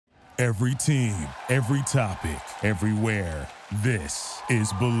Every team, every topic, everywhere. This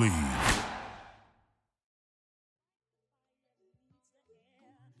is Believe. I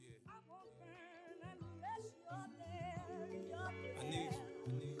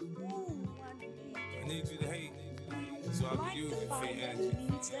need you to hate, so I can use your fake energy.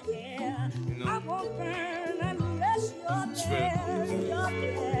 You know?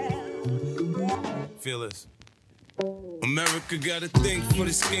 Feel this. America got a thing for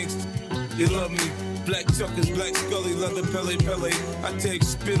the skinks. They love me. Black Chuckers, Black Scully, leather Pele Pele. I take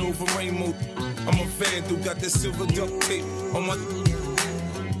spit over rainbow. I'm a fan who got that silver duct tape on my.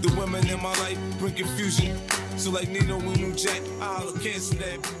 The women in my life bring confusion. So like Nino Winu Jack, I'll cancel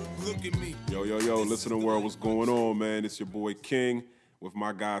that. Look at me. Yo, listen to the world. What's going on, man? It's your boy King with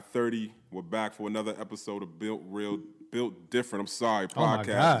my guy 30. We're back for another episode of Built Real, Built Different. I'm sorry,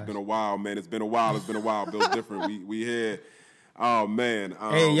 podcast. It's been a while, man. It's been a while. Built Different. We here. Oh man.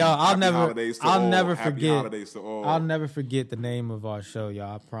 Hey y'all, I'll never forget the name of our show,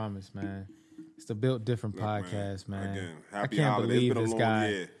 y'all. I promise, man. It's the Built Different podcast, man. Again, happy I can't holidays. believe this guy.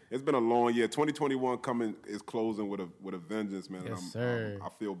 Year. It's been a long year. 2021 is closing with a vengeance, man. Yes, sir. I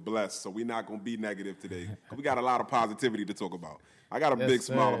feel blessed. So we're not gonna be negative today. We got a lot of positivity to talk about. I got a big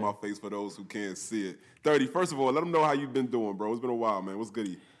smile on my face for those who can't see it. 30. First of all, let them know how you've been doing, bro. It's been a while, man. What's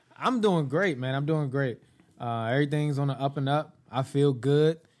goody? I'm doing great, man. I'm doing great. Everything's on the up and up. I feel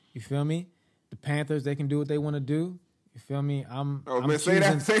good. You feel me? The Panthers, they can do what they want to do. You feel me? I'm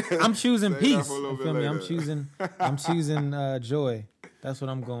choosing peace. You feel me? I'm choosing joy. That's what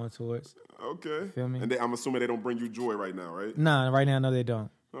I'm going towards. Okay. You feel me? And I'm assuming they don't bring you joy right now, right? Nah, right now, no, they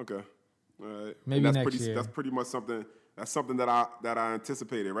don't. Okay. All right. Maybe next year. That's pretty much something. That's something that I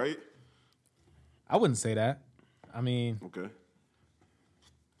anticipated, right? I wouldn't say that. I mean, okay.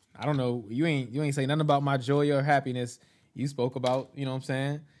 I don't know. You ain't say nothing about my joy or happiness. You spoke about, you know what I'm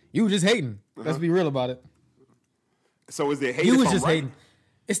saying? You were just hating. Let's be real about it. So is it hating? You was just just hating.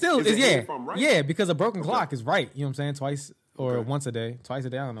 It still is, yeah. Right? Yeah, because a broken clock is right. You know what I'm saying? Twice or once a day. Twice a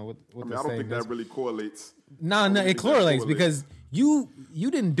day. I don't know what I don't think that really correlates. No, it correlates because you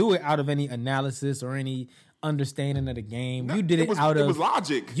didn't do it out of any analysis or any understanding of the game. You did it out of... It was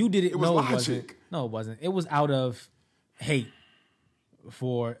logic. You did it... It was logic. No, it wasn't. It was out of hate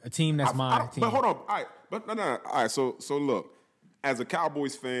for a team that's my team. But hold on. All right. But no. All right. So look, as a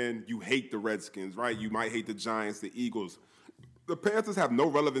Cowboys fan, you hate the Redskins, right? You might hate the Giants, the Eagles. The Panthers have no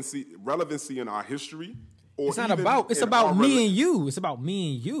relevancy in our history. It's not about. It's about me and you. It's about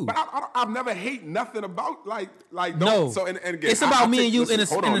me and you. But I've never hate nothing about like. No. So and again, it's about me and you in the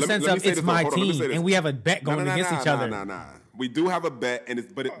sense of it's my team and we have a bet going against each other. Nah. We do have a bet, and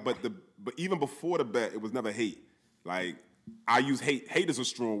but even before the bet, it was never hate. Like I use hate. Hate is a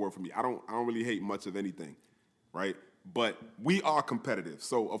strong word for me. I don't really hate much of anything, right? But we are competitive,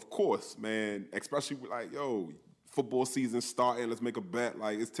 so of course, man. Especially like football season starting, let's make a bet.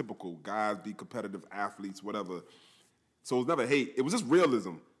 Like, it's typical. Guys be competitive athletes, whatever. So it was never hate. It was just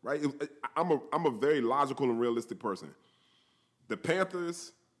realism, right? I'm a very logical and realistic person. The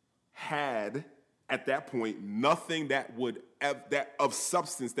Panthers had, at that point, nothing that of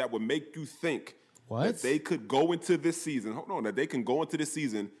substance that would make you think that they could go into this season. Hold on, that they can go into this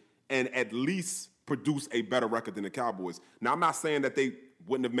season and at least produce a better record than the Cowboys. Now, I'm not saying that they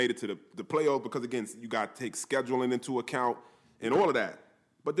wouldn't have made it to the playoffs because, again, you got to take scheduling into account and all of that.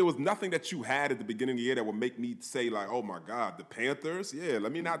 But there was nothing that you had at the beginning of the year that would make me say, like, oh, my God, the Panthers? Yeah,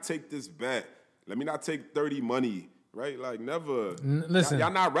 let me not take this bet. Let me not take 30 money, right? Like, never. Listen.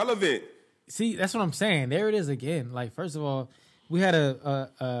 Y'all not relevant. See, that's what I'm saying. There it is again. Like, first of all, we had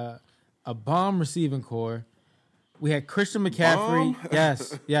a bomb receiving core. We had Christian McCaffrey.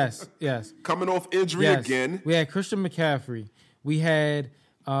 Yes. Coming off injury again. We had Christian McCaffrey. We had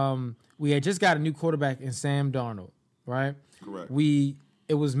just got a new quarterback in Sam Darnold, right? Correct.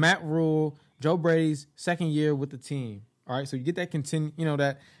 It was Matt Rule, Joe Brady's second year with the team. All right, so you get that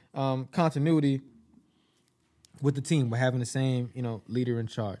continuity with the team by having the same leader in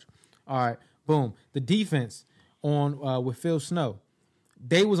charge. All right, boom. The defense with Phil Snow.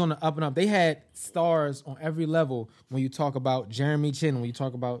 They was on the up and up. They had stars on every level when you talk about Jeremy Chin, when you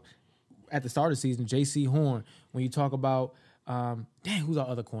talk about, at the start of the season, J.C. Horn, when you talk about, who's our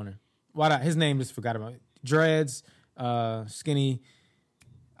other corner? Why not? His name just forgot about it. Dreads, skinny,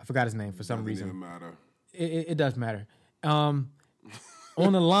 I forgot his name for some reason. Doesn't even matter. It does matter. On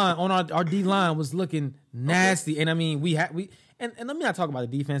the line, on our D line was looking nasty. Okay. And I mean, and let me not talk about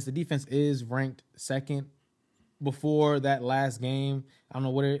the defense. The defense is ranked second before that last game. I don't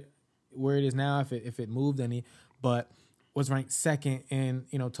know where it is now, if it moved any, but was ranked second in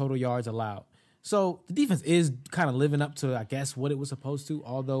total yards allowed. So the defense is kind of living up to, I guess, what it was supposed to,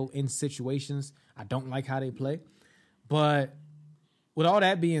 although in situations I don't like how they play. But with all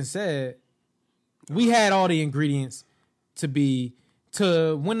that being said, we had all the ingredients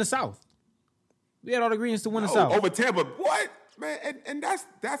to win the South. We had all the ingredients to win the South. Over Tampa. What? Man, and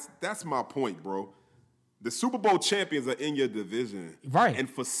that's my point, bro. The Super Bowl champions are in your division. Right. And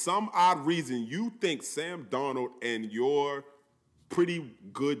for some odd reason, you think Sam Darnold and your pretty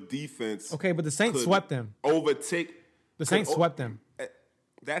good defense. Okay, but the Saints swept them. Overtake. The Saints swept them.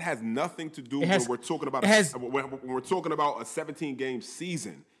 That has nothing to do when we're talking about when we're talking about a 17-game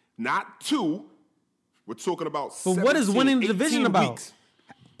season, not 2. We're talking about. But 17, what is winning the division about? Weeks.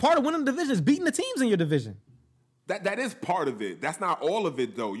 Part of winning the division is beating the teams in your division. That is part of it. That's not all of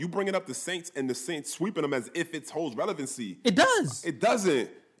it, though. You bringing up the Saints and the Saints sweeping them as if it holds relevancy. It does. It doesn't.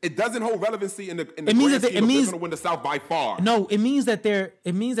 It doesn't hold relevancy in the It means grand that scheme of they're going to win the South by far. No, it means that they're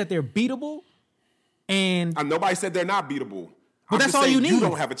beatable, and nobody said they're not beatable. But that's all you need. You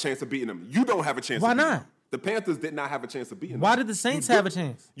don't have a chance of beating them. You don't have a chance. Why of beating not? Them. The Panthers did not have a chance of beating them. Why did the Saints have a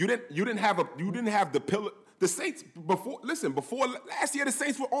chance? You didn't have the pillar. The Saints before last year, the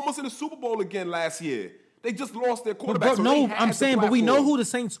Saints were almost in the Super Bowl again last year. They just lost their quarterback. But no, I'm saying, but we know who the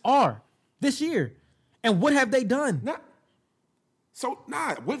Saints are this year, and what have they done? With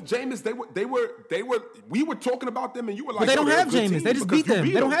Jameis, we were talking about them, and you were like, but they don't have Jameis. They just beat them.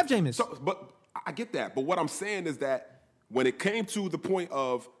 They don't have Jameis. But I get that. But what I'm saying is that when it came to the point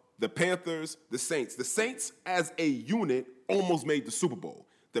of the Panthers, the Saints as a unit almost made the Super Bowl.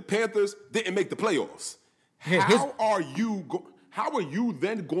 The Panthers didn't make the playoffs. How are you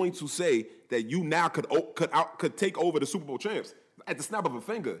then going to say that you now could take over the Super Bowl champs at the snap of a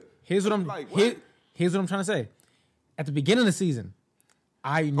finger? Here's what I'm trying to say. At the beginning of the season,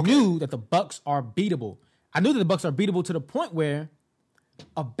 I knew that the Bucs are beatable. I knew that the Bucs are beatable to the point where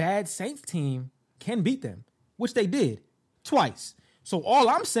a bad Saints team can beat them, which they did twice. So all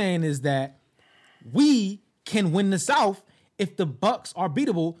I'm saying is that we can win the South. If the Bucs are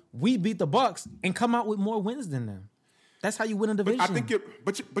beatable, we beat the Bucs and come out with more wins than them. That's how you win a division. But I think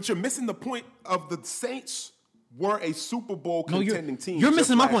you're missing the point of the Saints were a Super Bowl contending team. You're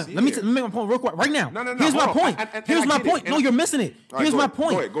missing my point. Let me make my point real quick right now. No. Here's my point. Here's my point. No, you're missing it. Here's my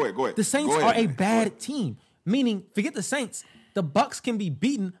point. Go ahead. The Saints are a bad team. Meaning, forget the Saints. The Bucs can be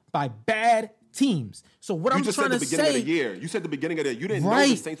beaten by bad teams. So what I'm trying to say, you said the beginning of the year. You didn't know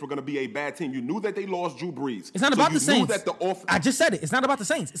the Saints were going to be a bad team. You knew that they lost Drew Brees. It's not about the Saints. I just said it. It's not about the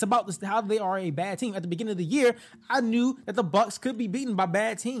Saints. It's about how they are a bad team. At the beginning of the year, I knew that the Bucs could be beaten by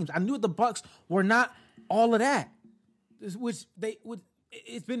bad teams. I knew that the Bucs were not all of that, which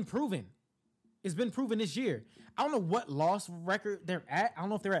it's been proven. It's been proven this year. I don't know what loss record they're at. I don't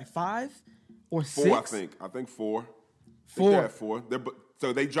know if they're at 5 or 6. 4, I think 4. 4. They're at 4.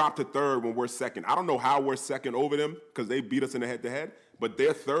 So they dropped to 3rd when we're 2nd. I don't know how we're 2nd over them because they beat us in the head-to-head. But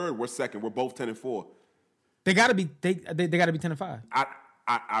they're 3rd, we're 2nd. We're both 10-4. They gotta be. They gotta be 10-5.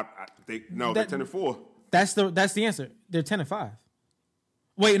 They're 10-4. That's the answer. They're 10-5.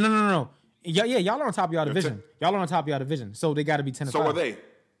 Wait, no. Yeah, y'all are on top of y'all division. Y'all are on top of y'all division. So they gotta be 10-5. So are they?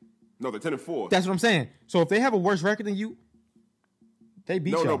 No, they're 10-4. That's what I'm saying. So if they have a worse record than you, they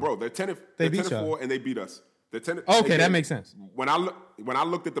beat y'all. No, bro. They're 10-4 and they beat us. Okay, that makes sense. When I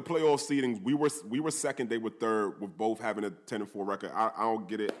looked at the playoff seedings, we were 2nd, they were 3rd, with both having a 10-4 record. I don't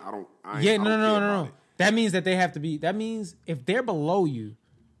get it. No. That means that they have to be. That means if they're below you,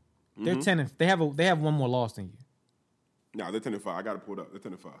 they're 10. They have one more loss than you. No, they're 10-5. I got to pull it up. They're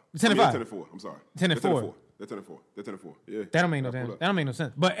 10-5. 10-5. 10-4. I'm sorry. 10-4. They're 10-4. They're 10-4. Yeah. That don't make no sense. That don't make no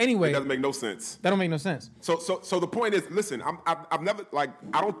sense. But anyway, it doesn't make no sense. That don't make no sense. So the point is, listen, I've never I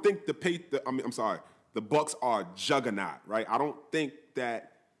don't think I'm sorry. The Bucs are a juggernaut, right? I don't think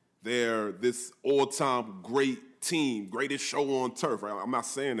that they're this all-time great team, greatest show on turf, right? I'm not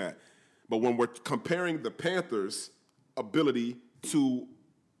saying that. But when we're comparing the Panthers' ability to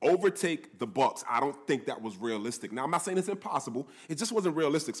overtake the Bucs, I don't think that was realistic. Now, I'm not saying it's impossible. It just wasn't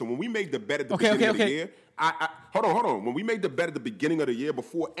realistic. So when we made the bet at the beginning of the year, hold on. When we made the bet at the beginning of the year,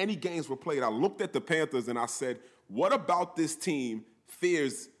 before any games were played, I looked at the Panthers and I said, what about this team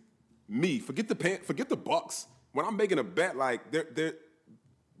fears me? Forget the Bucs. When I'm making a bet,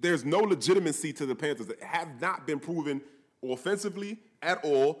 there's no legitimacy to the Panthers that have not been proven offensively at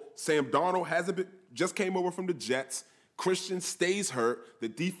all. Sam Darnold just came over from the Jets. Christian stays hurt. The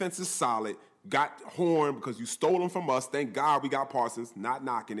defense is solid. Got Horn because you stole him from us. Thank God we got Parsons. Not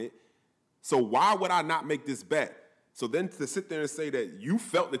knocking it. So why would I not make this bet? So then to sit there and say that you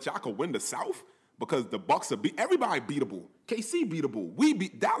felt that y'all could win the South because the Bucs are everybody beatable. KC beatable. We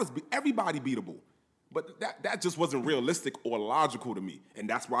beat Dallas. Everybody beatable. But that just wasn't realistic or logical to me. And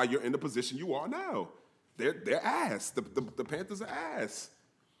that's why you're in the position you are now. They're ass. The Panthers are ass.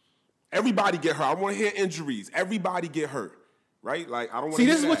 Everybody get hurt. I want to hear injuries. Everybody get hurt. Right? Like, I don't want to See,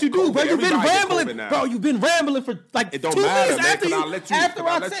 this is what you do, bro. You've been rambling. Bro, you've been rambling for like it don't 2 matter, minutes man, after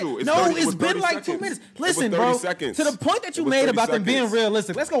I said. No, it's been like 2 minutes. Listen, bro, seconds. to the point that you made about them being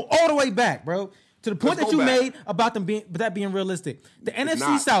realistic. Let's go all the way back, bro. To the point that you made about them being realistic. The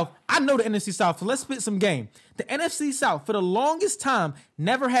NFC South, I know the NFC South, so let's spit some game. The NFC South, for the longest time,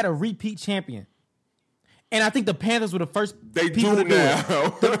 never had a repeat champion. And I think the Panthers were the first people to do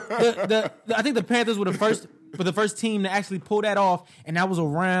it. I think the Panthers were the first team to actually pull that off, and that was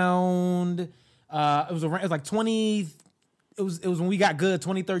around. It was like 20. It was when we got good.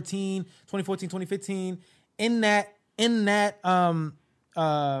 2013, 2014, 2015. In that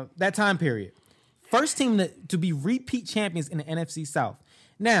time period, first team to be repeat champions in the NFC South.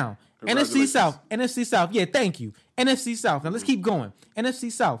 Now, NFC South. Yeah, thank you. NFC South. Now let's keep going.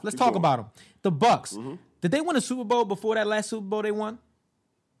 NFC South. Let's talk about them. The Bucks. Mm-hmm. Did they win a Super Bowl before that last Super Bowl they won?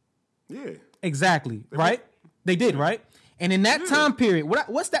 Yeah. Exactly. Right? They did, right? And in that time period,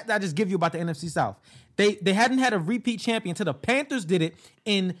 what's that I just give you about the NFC South? They hadn't had a repeat champion until the Panthers did it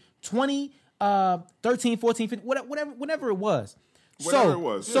in 2013, 14, 15, whatever it was.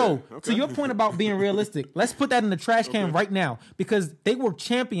 To your point about being realistic, let's put that in the trash can right now, because they were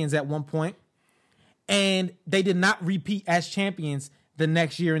champions at one point, and they did not repeat as champions the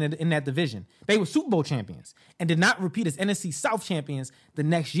next year in that division. They were Super Bowl champions and did not repeat as NFC South champions the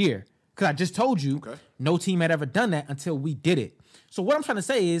next year. Because I just told you, no team had ever done that until we did it. So what I'm trying to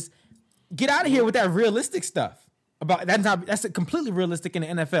say is, get out of here with that realistic stuff. That's completely realistic in the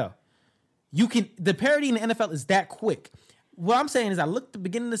NFL. The parity in the NFL is that quick. What I'm saying is, I looked at the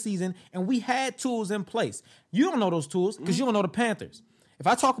beginning of the season and we had tools in place. You don't know those tools because you don't know the Panthers. If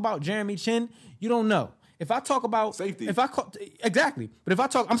I talk about Jeremy Chin, you don't know. If I talk about safety, exactly. But if I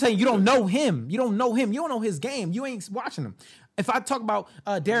talk, I'm saying you don't know him. You don't know him. You don't know his game. You ain't watching him. If I talk about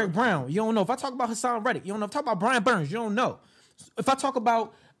Derek Brown, you don't know. If I talk about Hassan Reddick, you don't know. If I talk about Brian Burns, you don't know. If I talk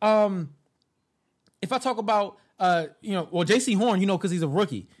about J.C. Horn, you know, because he's a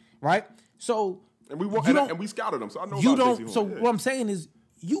rookie, right? So and we scouted him, so I know. You don't. So what I'm saying is,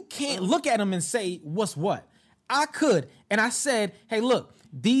 you can't look at him and say what's what. I could, and I said, hey, look,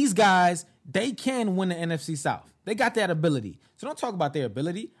 these guys, they can win the NFC South. They got that ability. So don't talk about their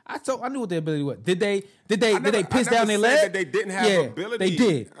ability. I knew what their ability was. Did they piss down their leg? That they didn't have ability. They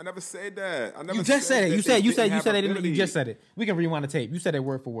did. I never said that. You just said it. You said they didn't. You just said it. We can rewind the tape. You said it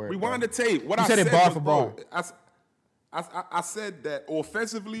word for word. Rewind the tape. What you I said it bar for bar. I said that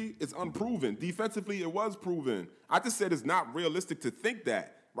offensively it's unproven. Defensively it was proven. I just said it's not realistic to think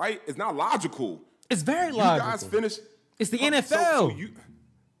that. Right? It's not logical. It's very logical. You guys finished. It's the NFL. So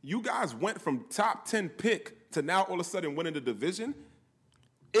you guys went from top 10 pick to now all of a sudden winning the division.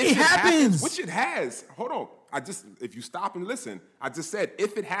 It happens. Which it has. Hold on. If you stop and listen, I just said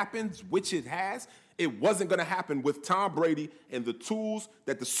if it happens, which it has, it wasn't going to happen with Tom Brady and the tools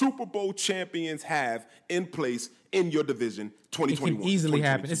that the Super Bowl champions have in place in your division 2021. It can easily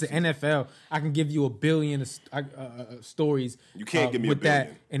happen. It's the NFL. I can give you a billion stories. You can't give me with a billion.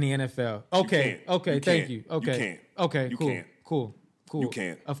 That in the NFL. Okay. Thank you. Okay. You can't. Okay. You cool. can't. Cool. You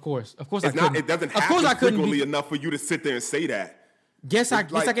can't. Of course. It's I couldn't. It doesn't happen frequently enough for you to sit there and say that. Yes, I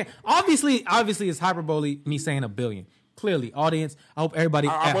can. Obviously, it's hyperbole. Me saying a billion. Clearly, audience. I hope everybody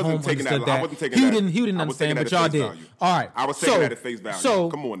at home understood that. I wasn't taking that. He didn't understand, but y'all did. All right. I was taking that at face value. So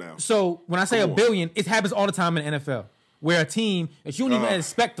come on now. So when I say a billion, it happens all the time in the NFL, where a team that you don't even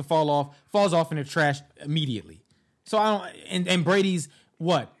expect to falls off in the trash immediately. So I don't. And Brady's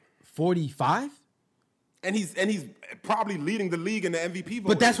what, 45? And he's probably leading the league in the MVP vote.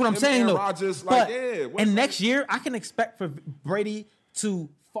 But that's what I'm saying, though. Rodgers, and next year, I can expect for Brady to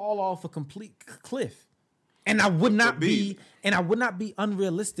fall off a complete cliff, and I would not be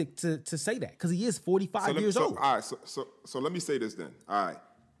unrealistic to say that, because he is 45 years old. All right, so let me say this then. All right,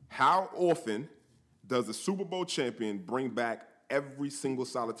 how often does the Super Bowl champion bring back every single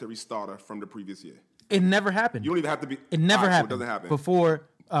solitary starter from the previous year? It never happened. You don't even have to be. It never happened. So it doesn't happen before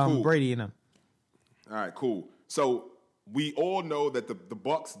cool. Brady and them. All right, cool. So we all know that the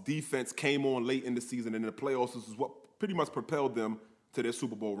Bucs defense came on late in the season, and in the playoffs, this is what pretty much propelled them to their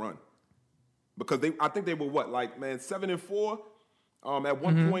Super Bowl run. Because I think they were 7-4 at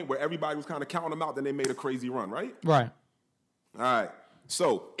one point, where everybody was kind of counting them out. Then they made a crazy run, right? Right. All right.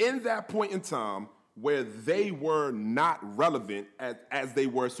 So in that point in time where they were not relevant as they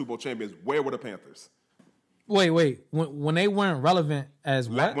were Super Bowl champions, where were the Panthers? Wait. When they weren't relevant as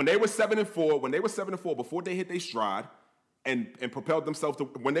what? When they were 7-4, before they hit their stride, and propelled themselves to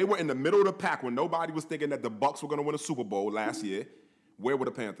when they were in the middle of the pack, when nobody was thinking that the Bucks were going to win a Super Bowl last year. Where were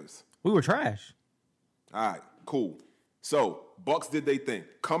the Panthers? We were trash. All right, cool. So Bucks did they thing.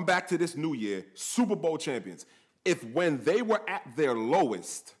 Come back to this new year, Super Bowl champions. If when they were at their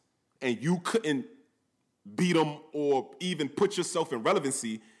lowest and you couldn't beat them or even put yourself in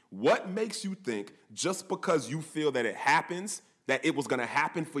relevancy, what makes you think just because you feel that it happens, that it was going to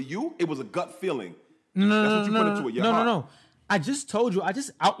happen for you? It was a gut feeling. No. I just told you. I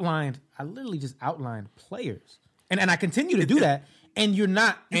literally just outlined players, and I continue to do that. And you're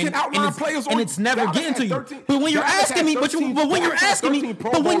not. You can outline players, and it's never getting to you. But when you're asking me, but when you're asking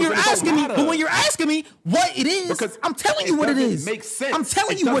me what it is, because I'm telling you what it is. Makes sense. I'm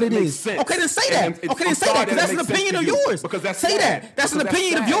telling you what it is. Okay, then say that. Okay, then say that because that's an opinion of yours. Say that. That's an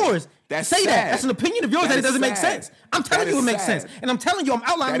opinion of yours. Say that. That's an opinion of yours that it doesn't make sense. I'm telling you it makes sense, and I'm telling you I'm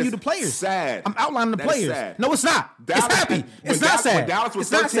outlining you the players. Sad. I'm outlining the players. No, it's not. It's happy. It's not sad. Dallas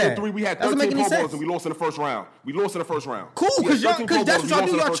was 13-3. We had 13 Pro Bowls and we lost in the first round. Cool, because that's what y'all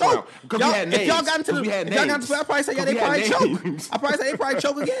do. Y'all choke. If y'all got into the, I probably say they probably choke. I probably say they probably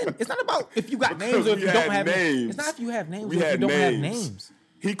choke again. It's not about if you got names or if you don't have names. It's not if you have names or if you don't have names.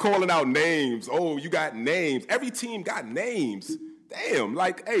 He calling out names. Oh, you got names. Every team got names. Damn,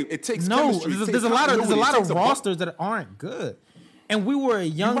 like, hey, it takes chemistry. There's a lot of rosters that aren't good. And we were a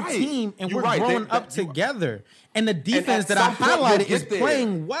young team, and we're growing up together. And the defense that I highlighted is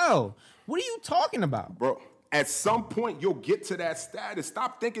playing well. What are you talking about? Bro, at some point, you'll get to that status.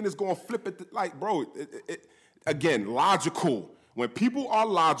 Stop thinking it's going to flip it. Like, bro, again, logical. When people are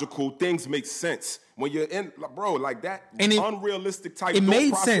logical, things make sense. When you're in, bro, like that unrealistic type thought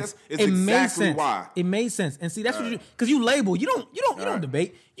process is exactly why. It made sense. And see, that's what you do. Because you label. You don't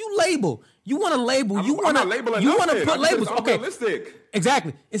debate. You label. You want to label. You want to put labels. Okay.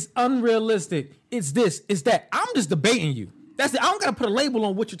 Exactly. It's unrealistic. It's this. It's that. I'm just debating you. That's it. I don't got to put a label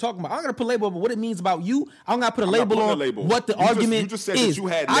on what you're talking about. I don't got to put a label on what it means about you. I don't got to put a label on what the argument you just said is. That you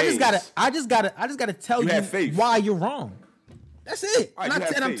had names. I just gotta tell you why you're wrong. That's it. Right,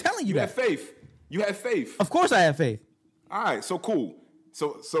 and I'm telling you that. You have faith. Of course I have faith. All right, so cool.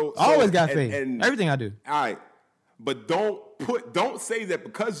 So I always got faith. And everything I do. All right. But don't say that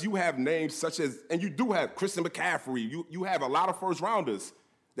because you have names such as, and you do have Christian McCaffrey, you have a lot of first rounders.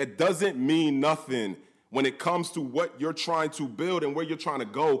 That doesn't mean nothing when it comes to what you're trying to build and where you're trying to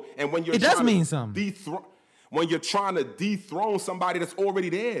go. And when you're it does mean something. When you're trying to dethrone somebody that's already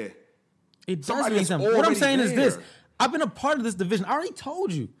there. It does mean something. What I'm saying is this. I've been a part of this division. I already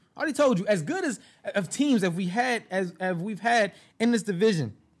told you. As good as of teams that we've had in this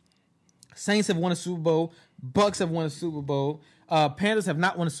division, Saints have won a Super Bowl. Bucks have won a Super Bowl. Panthers have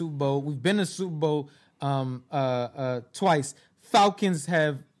not won a Super Bowl. We've been in a Super Bowl twice. Falcons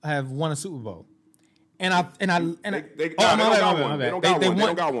have won a Super Bowl. They got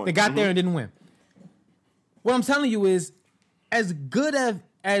one. They got there and didn't win. What I'm telling you is, as good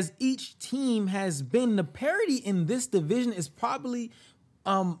as each team has been, the parity in this division is probably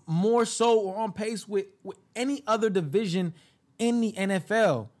more so or on pace with any other division in the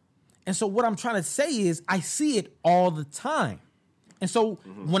NFL. And so what I'm trying to say is I see it all the time. And so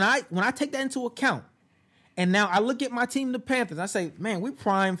when I take that into account, and now I look at my team, the Panthers, I say, man, we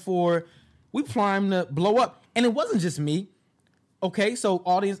primed to blow up. And it wasn't just me. Okay, so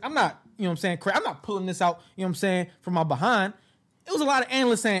audience, I'm not, I'm not pulling this out, from my behind. It was a lot of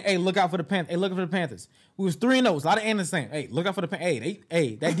analysts saying, hey, look out for the Panthers. Hey, look out for the Panthers. We was 3-0. A lot of analysts saying, hey, look out for the Panthers.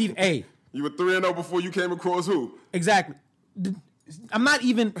 Hey. You were 3-0 before you came across who? Exactly. I'm not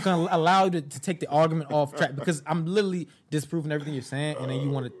even going to allow you to take the argument off track because I'm literally disproving everything you're saying, and then you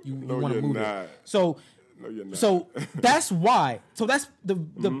want to move it. So that's why. So that's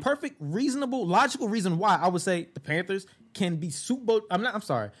the perfect, reasonable, logical reason why I would say the Panthers can be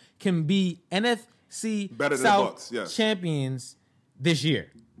can be NFC better than South the Bucks, yes. champions this year.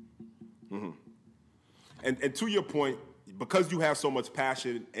 Mm-hmm. And to your point, because you have so much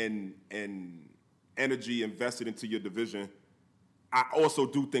passion and energy invested into your division, I also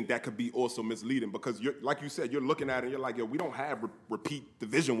do think that could be also misleading because you're, like you said, you're looking at it and you're like, yo, we don't have repeat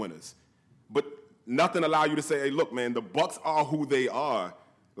division winners. But nothing allow you to say, hey, look, man, the Bucks are who they are.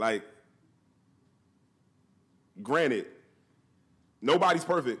 Like, granted, nobody's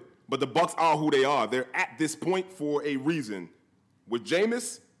perfect, but the Bucks are who they are. They're at this point for a reason. With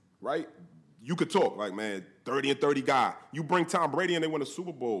Jameis, right, you could talk like, man, 30-30 guy. You bring Tom Brady and they win a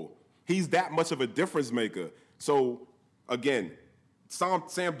Super Bowl. He's that much of a difference maker. So, again, Sam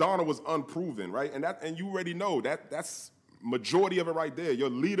Darnold was unproven, right? And you already know that's majority of it right there. Your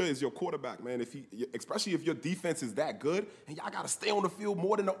leader is your quarterback, man. Especially if your defense is that good, and y'all got to stay on the field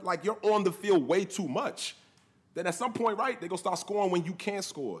more than, like, you're on the field way too much. then at some point, right, they're going to start scoring when you can't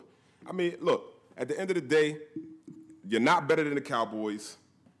score. I mean, look, at the end of the day, you're not better than the Cowboys.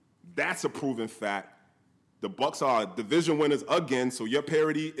 That's a proven fact. The Bucs are division winners again, so your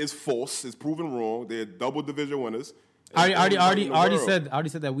parity is false. It's proven wrong. They're double division winners. I already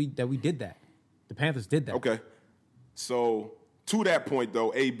said that we did that. The Panthers did that. Okay. So to that point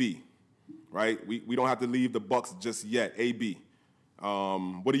though, AB, right? We don't have to leave the Bucs just yet. AB,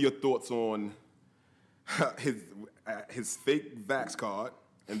 what are your thoughts on his fake vax card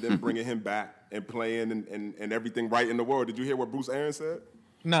and then bringing him back and playing and everything right in the world? Did you hear what Bruce Arians said?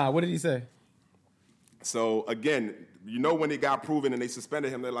 Nah, what did he say? So again, you know when it got proven and they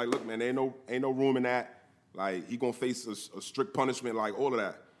suspended him, they're like, look, man, ain't no room in that. Like he gonna face a strict punishment, like all of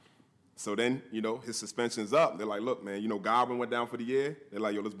that. So then, you know, his suspension's up. They're like, look, man, you know, Godwin went down for the year. They're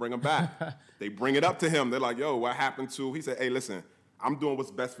like, yo, let's bring him back. They bring it up to him. They're like, yo, what happened to? He said, hey, listen, I'm doing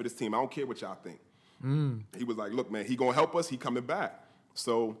what's best for this team. I don't care what y'all think. He was like, look, man, he gonna help us. He coming back.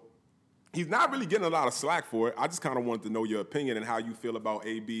 So he's not really getting a lot of slack for it. I just kind of wanted to know your opinion and how you feel about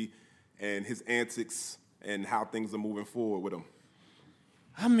AB and his antics and how things are moving forward with him.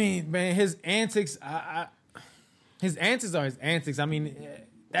 I mean, man, his antics, his antics are his antics. I mean,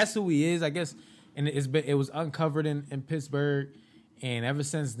 that's who he is, I guess. And it was uncovered in Pittsburgh, and ever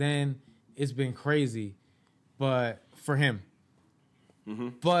since then, it's been crazy. But for him,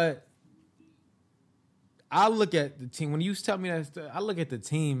 but I look at the team. When you tell me that stuff, I look at the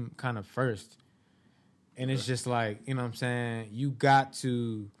team kind of first, and it's just like, you know what I'm saying? You got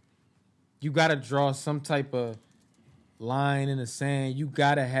to draw some type of line in the sand. You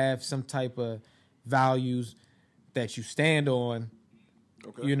got to have some type of values that you stand on,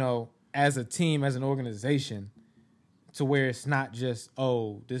 you know, as a team, as an organization, to where it's not just,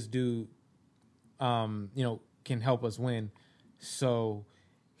 oh, this dude, you know, can help us win, so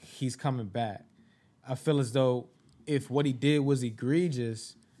he's coming back. I feel as though if what he did was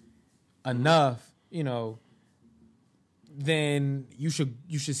egregious enough, you know, then you should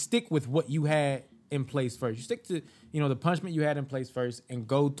stick with what you had in place first. You stick to, you know, the punishment you had in place first and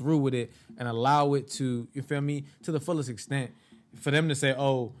go through with it and allow it to, you feel me, to the fullest extent. For them to say,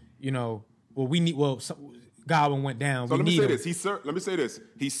 oh, you know, Godwin went down. So let me say this.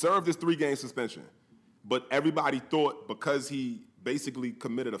 He served his 3-game suspension, but everybody thought because he basically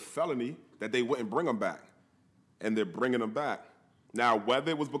committed a felony that they wouldn't bring him back, and they're bringing him back. Now,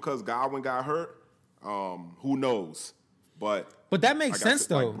 whether it was because Godwin got hurt, who knows? But that makes sense,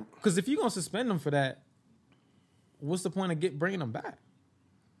 though, because if you're going to suspend him for that, what's the point of bringing him back?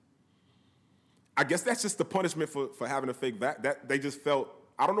 I guess that's just the punishment for having a fake vax. That they just felt.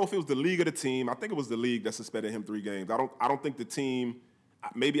 I don't know if it was the league or the team. I think it was the league that suspended him 3 games. I don't think the team,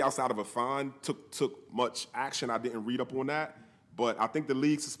 maybe outside of a fine, took much action. I didn't read up on that, but I think the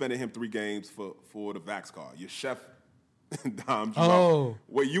league suspended him 3 games for the vax card. Your chef, Dom,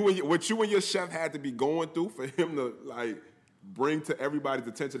 what you and your chef had to be going through for him to like bring to everybody's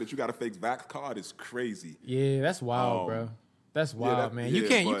attention that you got a fake vax card is crazy. Yeah, that's wild, bro. That's wild, man. You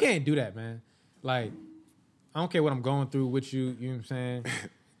can't do that, man. Like, I don't care what I'm going through with you. You know what I'm saying?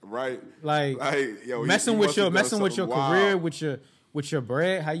 Right. Like yo, messing with your career, with your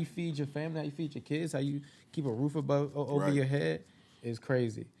bread, how you feed your family, how you feed your kids, how you keep a roof over your head is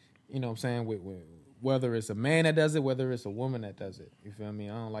crazy. You know what I'm saying? With whether it's a man that does it, whether it's a woman that does it. You feel me?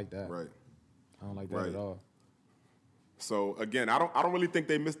 I don't like that. Right. I don't like that at all. So again, I don't really think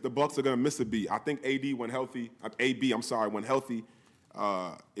the Bucs are gonna miss a beat. I think AB when healthy,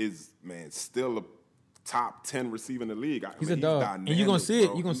 is still a top 10 receiver in the league. He's a dog, and you're gonna see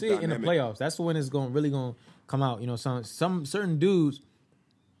it. You're gonna see it in the playoffs. That's when it's really gonna come out. You know, some certain dudes.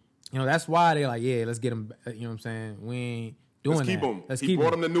 You know, that's why they're like, yeah, let's get him. You know what I'm saying? We ain't doing that. Let's keep him. Let's keep him.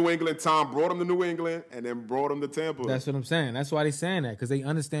 Brought him to New England. Tom brought him to New England, and then brought him to Tampa. That's what I'm saying. That's why they're saying that, because they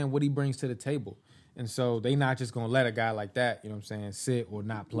understand what he brings to the table, and so they not just gonna let a guy like that, you know what I'm saying, sit or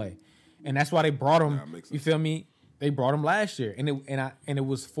not play, and that's why they brought him. You feel me? They brought him last year, and it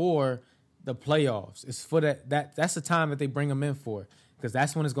was for the playoffs. It's for that's the time that they bring him in for, because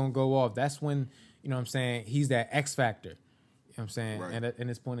that's when it's gonna go off. That's when, you know what I'm saying, he's that X factor. You know what I'm saying? Right. And at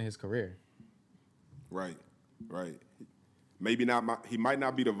this point in his career. Right. He might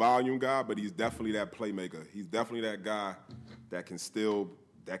not be the volume guy, but he's definitely that playmaker. He's definitely that guy that can still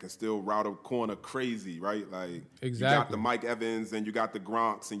route a corner crazy, right? Like, exactly. You got the Mike Evans and you got the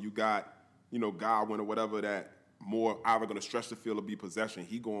Gronks and you got, you know, Godwin or whatever that more either going to stretch the field or be possession.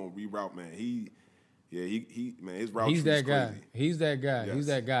 He going to reroute, man. His route. He's that guy. Crazy. He's that guy. Yes. He's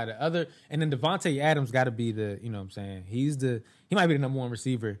that guy. The other, and then Devontae Adams got to be the, you know what I'm saying, he might be the number 1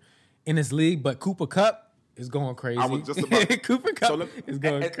 receiver in this league, but Cooper Kupp is going crazy. I was just about Cooper Kupp is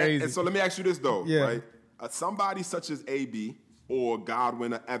going crazy. And so let me ask you this though, right? somebody such as AB or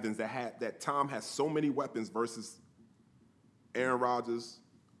Godwin or Evans that Tom has so many weapons versus Aaron Rodgers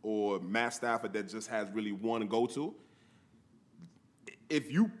or Matt Stafford that just has really one to go to.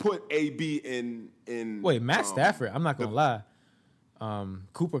 If you put AB in Matt Stafford, I'm not gonna lie.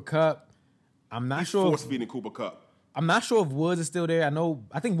 Cooper Kupp, I'm not sure. Force feeding Cooper Kupp. I'm not sure if Woods is still there.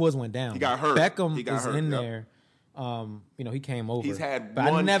 I think Woods went down. He got hurt. Beckham is hurt, in there. He came over. He's had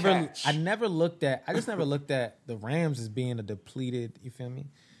but one catch. I just never looked at the Rams as being a depleted, you feel me,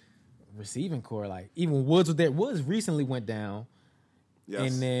 receiving core. Like even Woods was there. Woods recently went down.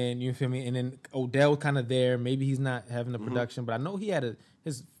 Yes. And then you feel me, and then Odell kind of there. Maybe he's not having the production, but I know he had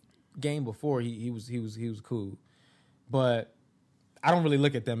his game before. He was cool, but I don't really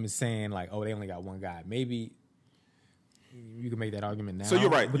look at them as saying like, oh, they only got one guy. Maybe you can make that argument now. So you're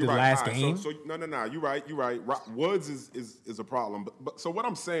right. With you're the right. last right. game. So no. You're right. You're right. Woods is a problem. But so what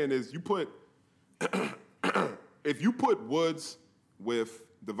I'm saying is, you put if you put Woods with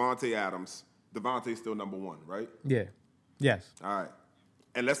Devontae Adams, Devontae's still number one, right? Yeah. Yes. All right.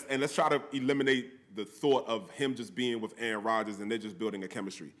 And let's try to eliminate the thought of him just being with Aaron Rodgers and they're just building a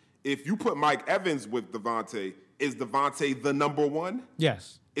chemistry. If you put Mike Evans with Devontae, is Devontae the number one?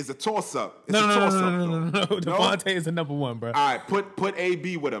 Yes. It's a toss-up. It's No. a toss-up. No. Devontae is the number one, bro. All right, put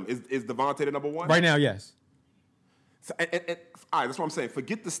AB with him. Is Devontae the number one? Right now, yes. So, all right, that's what I'm saying.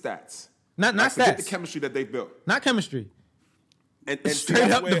 Forget the stats. Not Forget stats. the chemistry that they built. Not chemistry. And Straight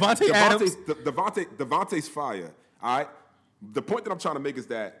up, Devontae Adams. Devontae's fire. All right. The point that I'm trying to make is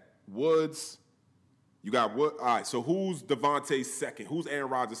that Woods, you got Wood. All right. So who's Devontae's second? Who's Aaron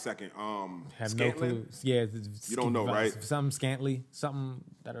Rodgers' second? Have Scantling? no clue. Yeah, You don't know, right? Something Scantley, something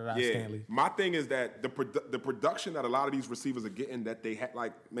Scantley. My thing is that the production that a lot of these receivers are getting, that they had,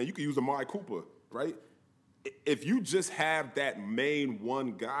 like, man, you can use Amari Cooper, right? If you just have that main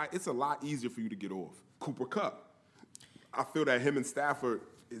one guy, it's a lot easier for you to get off. Cooper Kupp. I feel that him and Stafford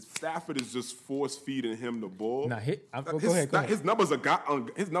is just force feeding him the ball. Go ahead. His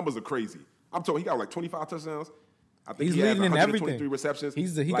numbers are crazy. I'm talking. He got like 25 touchdowns. I think He's he has leading in 123 everything. receptions.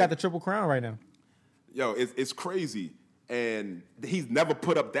 He got the Triple Crown right now. Yo, it's crazy, and he's never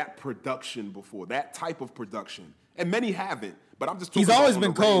put up that production before. That type of production, and many haven't. But I'm just. He's always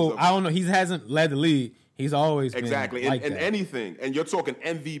been cold. I don't know. He hasn't led the league. He's always exactly been like in that. anything. And you're talking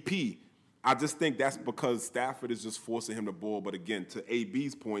MVP. I just think that's because Stafford is just forcing him the ball. But again, to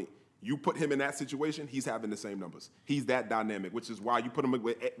AB's point, you put him in that situation, he's having the same numbers. He's that dynamic, which is why you put him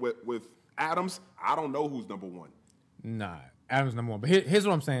with Adams. I don't know who's number one. Nah, Adams number one. But here's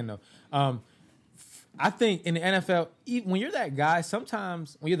what I'm saying though. I think in the NFL, when you're that guy,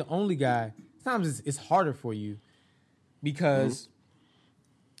 sometimes when you're the only guy, sometimes it's harder for you because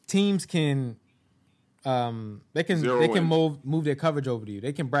teams can. They can move their coverage over to you.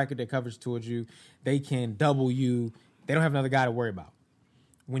 They can bracket their coverage towards you. They can double you. They don't have another guy to worry about.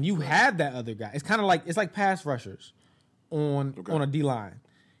 When you have that other guy, it's kind of like pass rushers on a D line.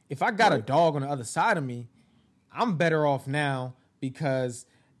 If I got a dog on the other side of me, I'm better off now because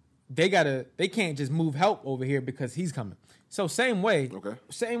they can't just move help over here because he's coming. So same way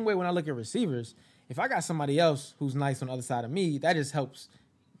when I look at receivers, if I got somebody else who's nice on the other side of me, that just helps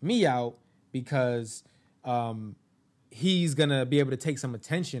me out because he's gonna be able to take some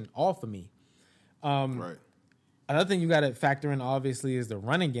attention off of me. Right. Another thing you got to factor in, obviously, is the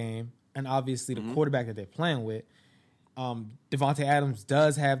running game and obviously the quarterback that they're playing with. Devontae Adams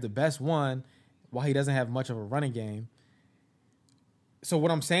does have the best one, while he doesn't have much of a running game. So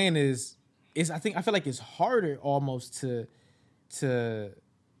what I'm saying is I feel like it's harder almost to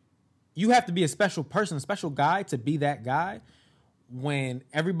you have to be a special person, a special guy to be that guy when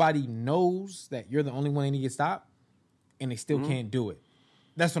everybody knows that you're the only one that need to get stopped and they still can't do it.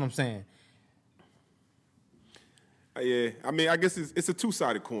 That's what I'm saying. Yeah, I mean, I guess it's a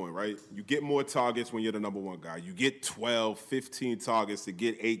two-sided coin, right? You get more targets when you're the number one guy. You get 12, 15 targets to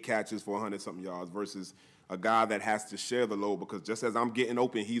get 8 catches for 100-something yards versus a guy that has to share the load because just as I'm getting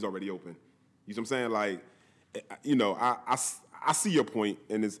open, he's already open. You know what I'm saying? Like, you know, I see your point,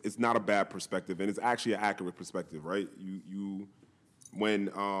 and it's not a bad perspective, and it's actually an accurate perspective, right? You when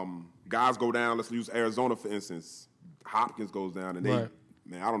guys go down, let's use Arizona, for instance, Hopkins goes down, and man,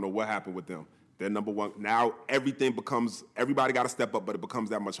 I don't know what happened with them. They're number one. Now everybody got to step up, but it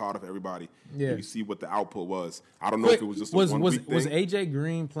becomes that much harder for everybody. Yeah. And you see what the output was. I don't know if it was just a 1 week thing. Was AJ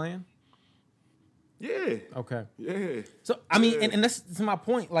Green playing? Yeah. Okay. Yeah. So, I mean, and that's my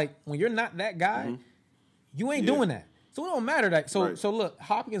point. Like, when you're not that guy, you ain't doing that. So, it don't matter. That. So look,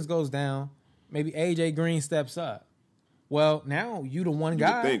 Hopkins goes down. Maybe AJ Green steps up. Well, now you the one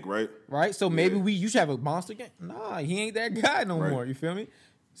guy. You think, right? Right? So, maybe you should have a monster game. Nah, he ain't that guy no more. You feel me?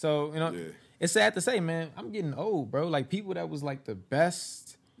 So, you know, it's sad to say, man. I'm getting old, bro. Like people that was like the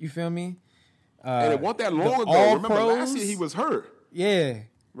best. You feel me? And it wasn't that long ago. all Remember pros, last year he was hurt. Yeah,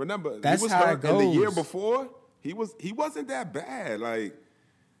 Remember, That's he was how hurt, it and the year goes. before he wasn't that bad. Like,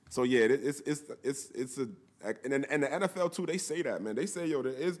 so yeah, it's a and the NFL too. They say that, man. They say, yo,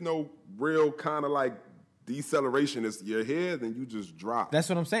 there is no real kind of like deceleration. It's you're here, then you just drop. that's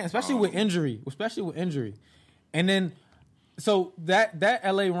what I'm saying. Especially with injury. And then, so that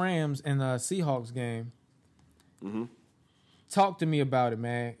LA Rams and Seahawks game. Talk to me about it,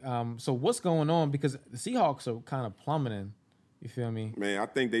 man. So what's going on? Because the Seahawks are kind of plummeting. You feel me? Man, I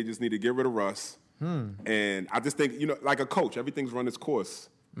think they just need to get rid of Russ. And I just think, like a coach, everything's run its course.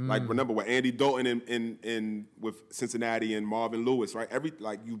 Like remember with Andy Dalton in with Cincinnati and Marvin Lewis, right?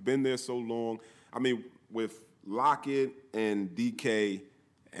 You've been there so long. I mean, with Lockett and DK,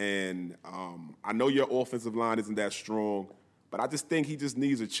 and I know your offensive line isn't that strong, but I just think he just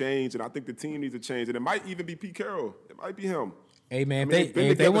needs a change, and I think the team needs a change, and it might even be Pete Carroll. It might be him. Hey man, I mean,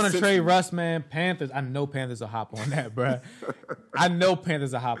 if they want to trade Russ, man, Panthers. I know Panthers will hop on that, bro. I know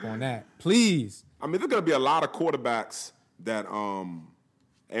Panthers will hop on that. Please. I mean, there's going to be a lot of quarterbacks that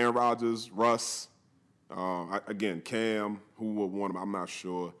Aaron Rodgers, Russ, again, Cam, who would want him, I'm not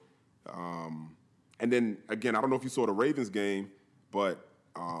sure. And then, again, I don't know if you saw the Ravens game, but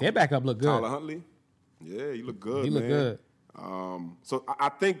Their backup look good. Tyler Huntley, yeah, he looked good, He look man. good. So I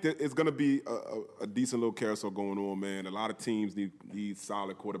think that it's going to be a decent little carousel going on, man. A lot of teams need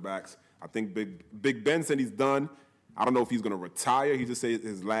solid quarterbacks. I think Big Ben said he's done. I don't know if he's going to retire. He just said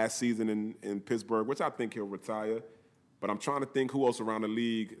his last season in Pittsburgh, which I think he'll retire. But I'm trying to think who else around the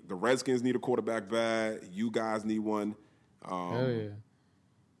league. The Redskins need a quarterback bad. You guys need one. Hell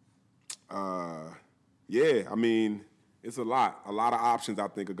yeah. Yeah, I mean, it's a lot. A lot of options I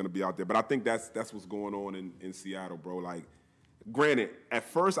think are going to be out there. But I think that's what's going on in Seattle, bro. Like, granted, at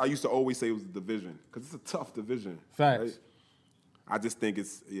first I used to always say it was the division because it's a tough division. Facts. Right? I just think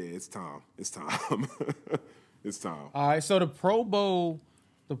it's time. It's time. It's time. All right, so the Pro Bowl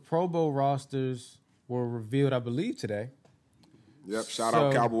rosters were revealed, I believe, today. Yep. Shout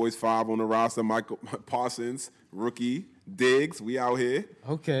out Cowboys 5 on the roster. Michael Parsons, rookie. Diggs, we out here.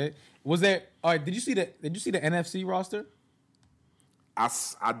 Okay. Was there? All right. Did you see the NFC roster? I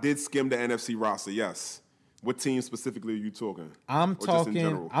did skim the NFC roster. Yes. What team specifically are you talking? I'm Or just in talking.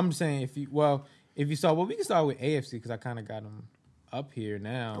 general? I'm saying if you saw, well, we can start with AFC because I kind of got them up here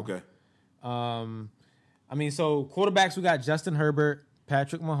now. Okay. I mean, so quarterbacks we got Justin Herbert,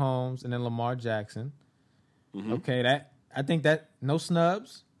 Patrick Mahomes, and then Lamar Jackson. Mm-hmm. Okay, I think that no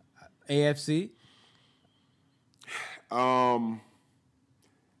snubs. AFC. At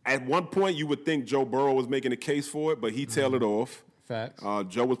one point, you would think Joe Burrow was making a case for it, but he tailed it off. Facts.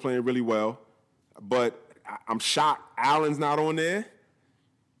 Joe was playing really well, but I'm shocked Allen's not on there.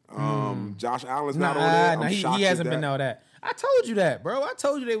 Josh Allen's not on there. I'm shocked he hasn't at been that. all that. I told you that, bro. I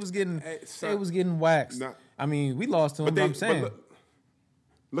told you they was getting waxed. Nah. I mean, we lost to them. But I'm saying.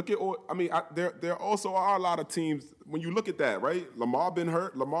 Look at all. I mean, there also are a lot of teams. When you look at that, right? Lamar's been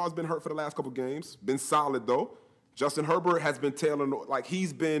hurt for the last couple games. Been solid though. Justin Herbert has been tailing off. Like he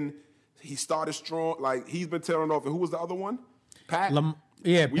started strong. Like he's been tailing off. And who was the other one? Pat. We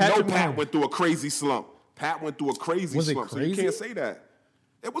Patrick know Pat Mahomes. went through a crazy slump. Pat went through a crazy Was it slump. So crazy? you can't say that.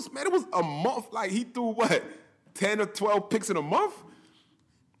 It was a month. Like he threw what 10 or 12 picks in a month.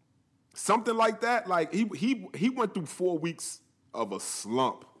 Something like that. Like he went through 4 weeks of a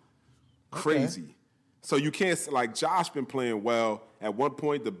slump. Crazy. Okay. So you can't, like, Josh been playing well. At one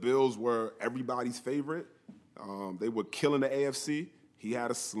point, the Bills were everybody's favorite. They were killing the AFC. He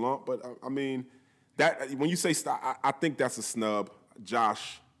had a slump, but I mean, that when you say stop, I think that's a snub.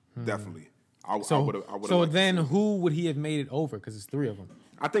 Josh, definitely. I would have. So then, who would he have made it over? Because it's 3 of them.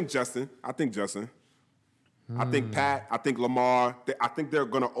 I think Justin. I think Pat. I think Lamar. I think they're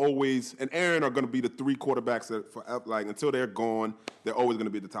going to always, and Aaron are going to be the 3 quarterbacks that forever, like until they're gone, they're always going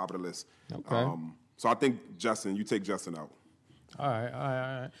to be at the top of the list. Okay. So I think Justin, you take Justin out. All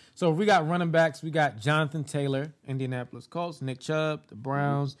right. So we got running backs. We got Jonathan Taylor, Indianapolis Colts. Nick Chubb, the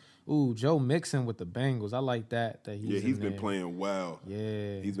Browns. Ooh, Joe Mixon with the Bengals. I like that. He's been playing well.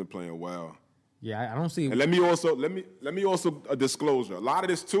 Yeah. He's been playing well. Yeah, I don't see. And let me also a disclosure. A lot of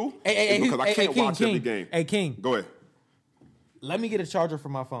this too is because I can't watch every game. Hey, King. Go ahead. Let me get a charger for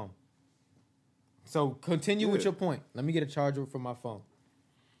my phone. So continue with Yeah. your point. Let me get a charger for my phone.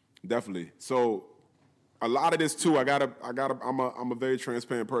 Definitely. So a lot of this too, I'm a very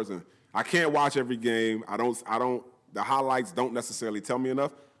transparent person. I can't watch every game. I don't the highlights don't necessarily tell me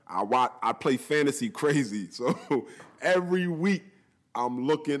enough. I play fantasy crazy. So every week I'm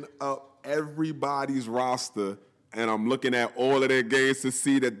looking up everybody's roster and I'm looking at all of their games to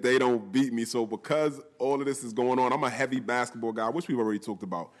see that they don't beat me. So because all of this is going on, I'm a heavy basketball guy, which we've already talked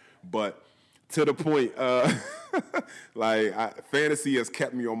about. But to the point, fantasy has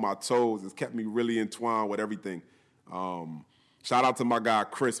kept me on my toes. It's kept me really entwined with everything. Shout out to my guy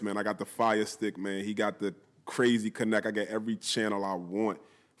Chris, man. I got the Fire Stick, man. He got the crazy connect. I get every channel I want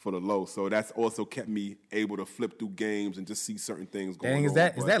for the low. So that's also kept me able to flip through games and just see certain things going on. Is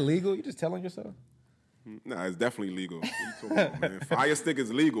that legal? You just telling yourself? Nah, it's definitely legal. What are you talking about, man? Fire Stick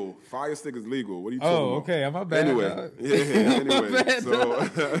is legal. Fire Stick is legal. What are you talking about? Oh, okay. I'm bad. Anyway. Bad, so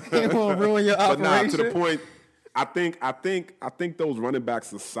you want to ruin your operation? But nah, to the point, I think those running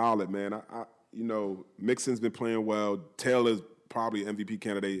backs are solid, man. Mixon's been playing well. Taylor's probably MVP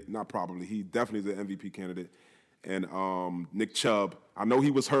candidate. Not probably. He definitely is an MVP candidate. And Nick Chubb. I know he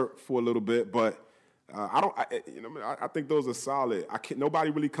was hurt for a little bit, but I think those are solid.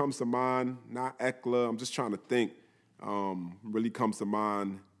 Nobody really comes to mind. Not Eckler. I'm just trying to think. Really comes to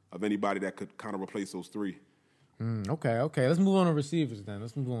mind of anybody that could kind of replace those three. Okay. Let's move on to receivers then.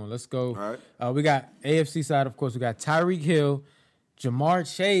 Let's move on. Let's go. All right. We got AFC side, of course. We got Tyreek Hill, Jamar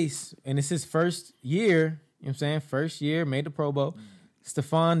Chase, and it's his first year. You know what I'm saying? First year, made the Pro Bowl.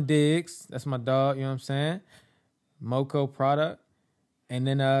 Stephon Diggs, that's my dog. You know what I'm saying? Moco product, and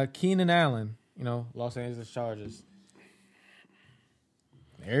then Keenan Allen. Los Angeles Chargers.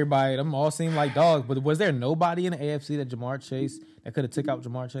 Everybody, them all seem like dogs, but was there nobody in the AFC that could have took out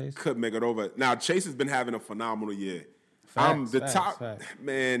Jamar Chase? Could make it over. Now, Chase has been having a phenomenal year. Facts.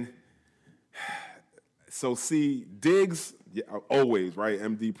 Man. So, see, Diggs, always, right?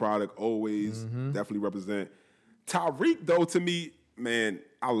 MD product, always, definitely represent. Tyreek, though, to me, man,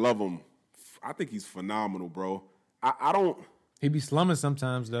 I love him. I think he's phenomenal, bro. I don't... He be slumming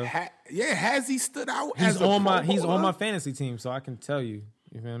sometimes though. Has he stood out? He's on my fantasy team, so I can tell you.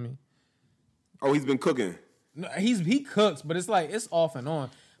 You feel me? Oh, he's been cooking. No, he cooks, but it's like it's off and on.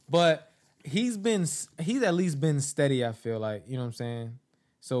 But he's at least been steady. I feel like, you know what I'm saying.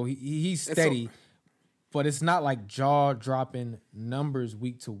 So he's steady, but it's not like jaw dropping numbers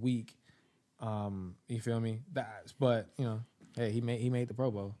week to week. You feel me? But hey, he made the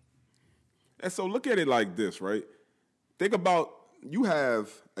Pro Bowl. And so look at it like this, right? Think about, you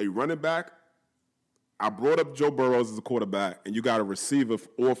have a running back. I brought up Joe Burrow as a quarterback, and you got a receiver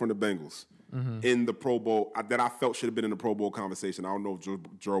all from the Bengals in the Pro Bowl that I felt should have been in the Pro Bowl conversation. I don't know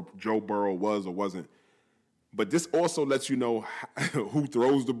if Joe Burrow was or wasn't. But this also lets you know who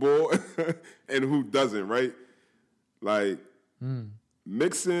throws the ball and who doesn't, right? Like,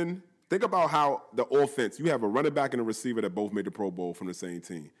 Mixon. Think about how the offense, you have a running back and a receiver that both made the Pro Bowl from the same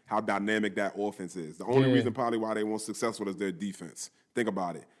team. How dynamic that offense is. The only reason probably why they weren't successful is their defense. Think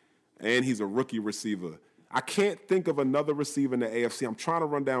about it. And he's a rookie receiver. I can't think of another receiver in the AFC. I'm trying to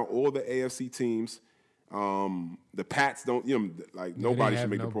run down all the AFC teams. The Pats don't, nobody should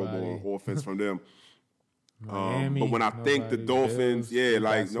make the Pro Bowl on offense from them. Miami, but when I think the Dolphins,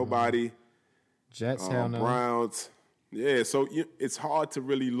 Bills, nobody. Jets, hell no. Browns. Yeah, so it's hard to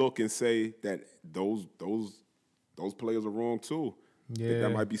really look and say that those players are wrong too. Yeah, I think that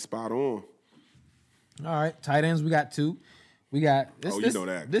might be spot on. All right, tight ends. We got two. We got this. You know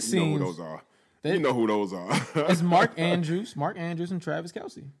that. This you seems, know who those are. You know who those are. It's Mark Andrews, and Travis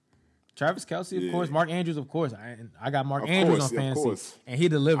Kelce. Travis Kelce, of course. Mark Andrews, of course. I got Mark Andrews on fantasy, and he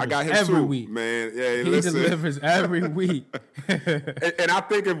delivers every week. Man, yeah, he delivers every week. and I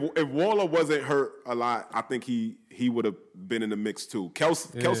think if Waller wasn't hurt a lot, I think he would have been in the mix too.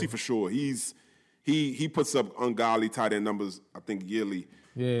 Kelce for sure. He puts up ungodly tight end numbers, I think, yearly.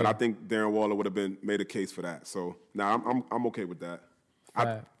 Yeah. But I think Darren Waller would have made a case for that. So I'm okay with that.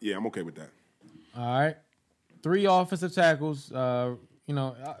 I'm okay with that. All right, 3 offensive tackles.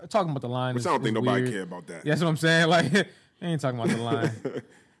 Talking about the line. Which I don't think nobody weird. care about that. That's what I'm saying. Like, they ain't talking about the line.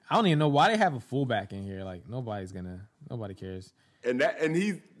 I don't even know why they have a fullback in here. Like, nobody cares. And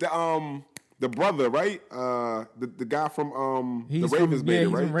he's the brother, right? The guy from the Ravens, right? He's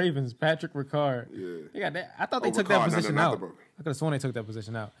right? from Ravens, Patrick Ricard. Yeah. They got that. I thought they took that position out. I could have sworn they took that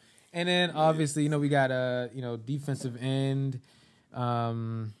position out. And then obviously, we got defensive end.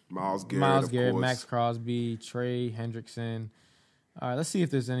 Myles Garrett, Max Crosby, Trey Hendrickson. All right, let's see if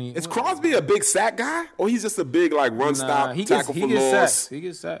there's any. Is Crosby a big sack guy, or he's just a big run stop tackle for loss? He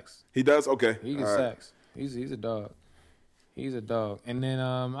gets sacks. He does. Okay, he gets sacks. He's a dog. He's a dog. And then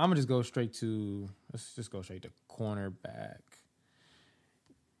I'm gonna just go straight to. Let's just go straight to cornerback.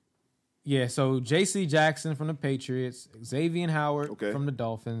 Yeah, so J.C. Jackson from the Patriots, Xavier Howard from the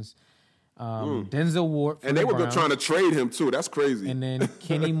Dolphins, Denzel Ward from the Browns. And they were trying to trade him too. That's crazy. And then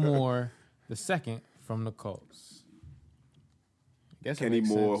Kenny Moore, the second from the Colts. Kenny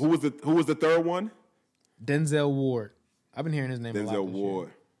Moore. Who was the third one? Denzel Ward. I've been hearing his name a lot.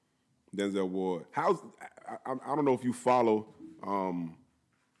 Denzel Ward. I don't know if you follow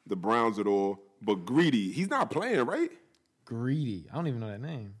the Browns at all, but Greedy, he's not playing, right? Greedy. I don't even know that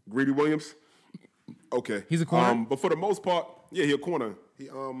name. Greedy Williams. Okay. He's a corner? But for the most part, yeah, he a corner.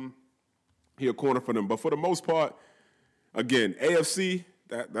 He a corner for them. But for the most part, again, AFC,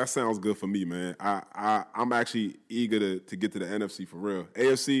 that sounds good for me, man. I'm actually eager to get to the NFC for real.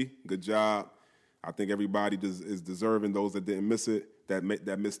 AFC, good job. I think everybody is deserving. Those that didn't miss it,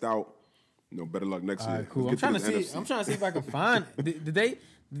 that missed out, better luck next year. All right, cool. I'm trying to see if I can find. Did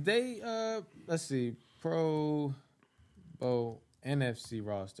they? Let's see. Pro Bowl NFC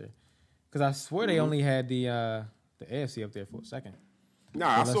roster, because I swear they only had the AFC up there for a second.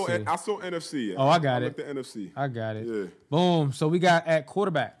 Nah, so I saw NFC. Oh, I got it. The NFC. I got it. Yeah. Boom. So we got at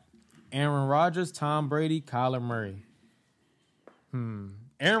quarterback Aaron Rodgers, Tom Brady, Kyler Murray. Aaron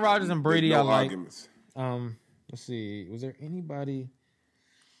Rodgers and Brady, no I like. Arguments. Let's see. Was there anybody?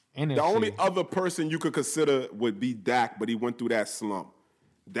 NFC? The only other person you could consider would be Dak, but he went through that slump.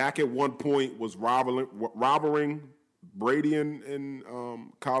 Dak at one point was robbering Brady and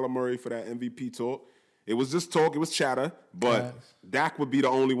Kyler Murray for that MVP talk. It was just talk. It was chatter. But Dak would be the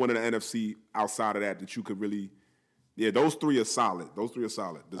only one in the NFC outside of that you could really – yeah, those three are solid.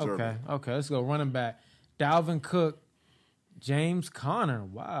 Deserving. Okay. Let's go running back. Dalvin Cook, James Conner.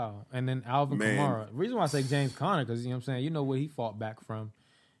 Wow. And then Alvin Kamara. The reason why I say James Conner because, you know what I'm saying, you know where he fought back from,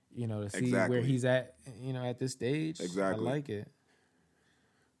 to see where he's at, at this stage. Exactly. I like it.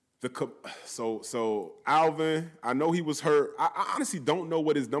 So Alvin, I know he was hurt. I honestly don't know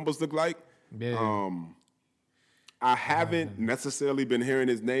what his numbers look like. Yeah. I haven't necessarily been hearing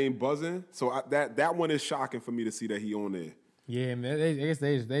his name buzzing, so that one is shocking for me to see that he on there. Yeah, man. I guess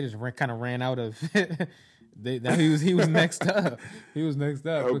they just kind of ran out of. He was next up. He was next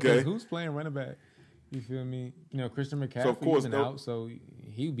up. Okay. Because who's playing running back? You feel me? Christian McCaffrey of course, out, so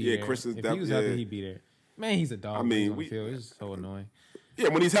he'd be there. Christian's if he was out there, he'd be there. Man, he's a dog. I mean, on the field. It's so annoying. Yeah,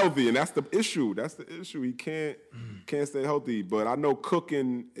 when he's healthy, and that's the issue. He can't stay healthy. But I know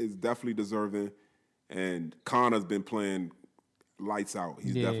Cooking is definitely deserving, and Connor's been playing lights out.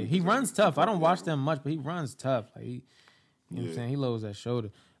 He runs tough. I don't watch them much, but he runs tough. Like what I'm saying? He lowers that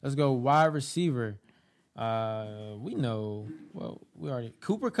shoulder. Let's go wide receiver. We know. Well, we already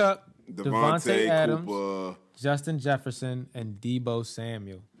Cooper Kupp, Devontae Adams, Cooper, Justin Jefferson, and Deebo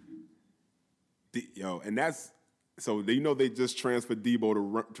Samuel. And that's. So, they just transferred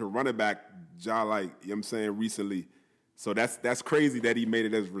Deebo to running back, recently. So that's crazy that he made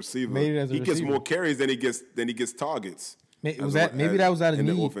it as a receiver. He gets more carries than he gets targets. Maybe that was out of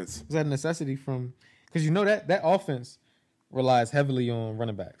need. Was that a necessity from because that offense relies heavily on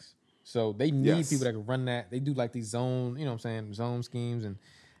running backs. So they need people that can run that. They do like these zone, zone schemes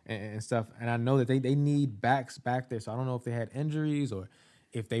and stuff. And I know that they need backs back there. So I don't know if they had injuries or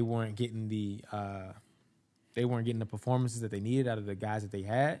if they weren't getting the performances that they needed out of the guys that they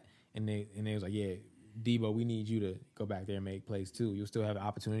had, and they was like, yeah, Deebo, we need you to go back there and make plays too. You'll still have an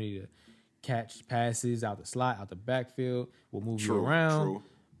opportunity to catch passes out the slot, out the backfield. We'll move you around,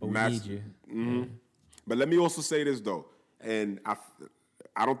 but we need you. Mm-hmm. Yeah. But let me also say this though, and I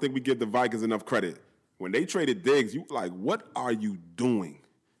don't think we give the Vikings enough credit. When they traded Diggs, you like, what are you doing?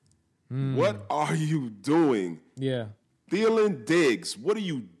 What are you doing? Yeah, Thielen, Diggs, what are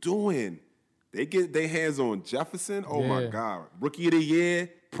you doing? They get their hands on Jefferson. Oh, my God. Rookie of the year,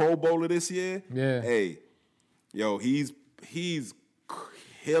 Pro Bowler this year. Yeah. Hey, he's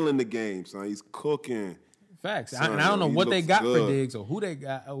killing the game, son. He's cooking. Facts. Son, I don't know what they got for Diggs or who they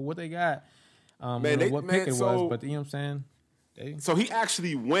got or what they got. What pick it was, but you know what I'm saying? So he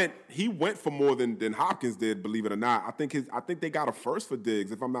actually went for more than Hopkins did, believe it or not. I think they got a first for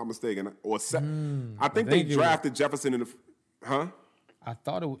Diggs, if I'm not mistaken. Or I think they drafted Jefferson in the – huh? I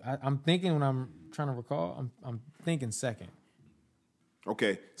thought I'm thinking when I'm trying to recall. I'm thinking second.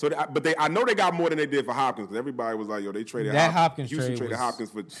 Okay, so I know they got more than they did for Hopkins because everybody was like, "Yo, they traded that Hopkins Houston trade traded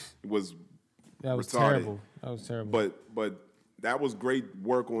Hopkins for was retarded. Terrible. That was terrible. But that was great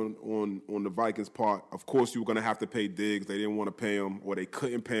work on the Vikings' part. Of course, you were gonna have to pay Diggs. They didn't want to pay him, or they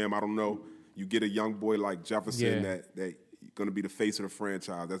couldn't pay him. I don't know. You get a young boy like Jefferson that going to be the face of the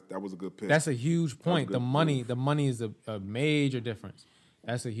franchise. That was a good pick. That's a huge point. The money is a major difference.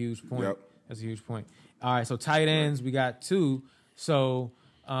 That's a huge point. Yep. That's a huge point. All right, so tight ends, we got two. So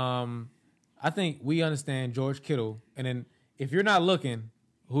I think we understand George Kittle. And then if you're not looking,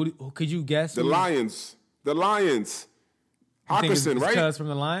 who could you guess? The Lions. Hockenson, right? Because from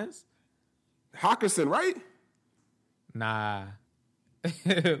the Lions? Hockenson, right? Nah.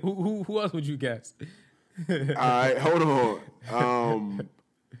 Who else would you guess? All right, hold on.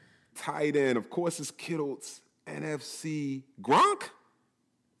 tight end. Of course, it's Kittle's NFC. Gronk?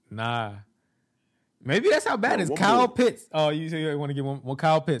 Nah. Maybe that's how bad it is. one Kyle more. Pitts. Oh, you want to get one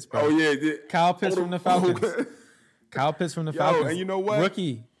Kyle Pitts, bro. Oh, yeah. Kyle Pitts Hold from the on. Falcons. Kyle Pitts from the Yo, Falcons. and you know what?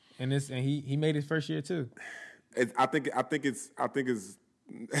 Rookie. And he made his first year too. I think it's because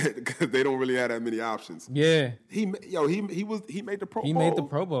they don't really have that many options. Yeah. He made the Pro Bowl. He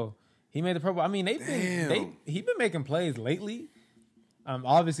made the Pro Bowl. I mean, he's been making plays lately.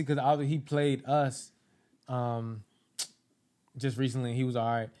 Obviously, because he played us just recently. He was all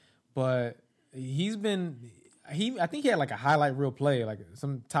right, but I think he had like a highlight reel play, like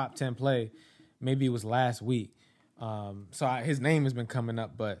some top 10 play. Maybe it was last week. His name has been coming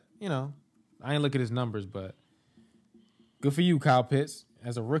up, but I ain't look at his numbers, but good for you, Kyle Pitts,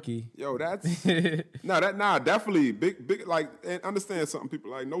 as a rookie. Yo, that's definitely big. Like, and understand something,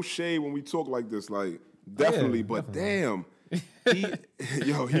 people, like, no shade when we talk like this, like, definitely. But definitely.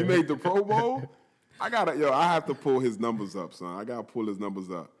 damn, he made the Pro Bowl. I have to pull his numbers up, son. I gotta pull his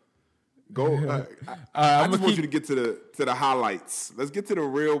numbers up. Go. I just want you to get to the highlights. Let's get to the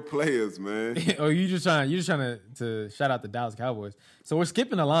real players, man. Oh, you just trying to shout out the Dallas Cowboys. So we're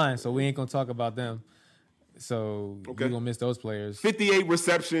skipping the line, so we ain't gonna talk about them. So Okay. you're gonna miss those players. 58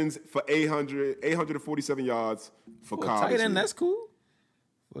 receptions for 847 yards for For a Kyle. tight end, that's cool.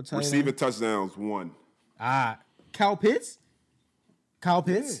 For a tight end. Receiving touchdowns, 1. Kyle Pitts. Kyle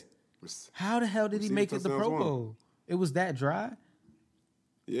Pitts. Yeah. How the hell did he make it the touchdowns Pro won. Bowl? It was that dry.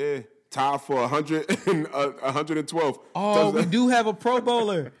 Yeah. Tied for 112. Oh, we touchdowns. do have a Pro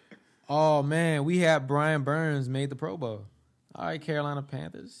Bowler. Oh man, we have Brian Burns made the Pro Bowl. All right, Carolina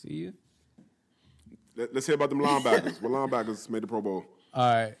Panthers, see you. Let's hear about them linebackers. What linebackers made the Pro Bowl? All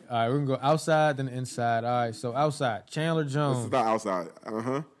right, we're gonna go outside then inside. All right, so outside, Chandler This Jones, is not outside.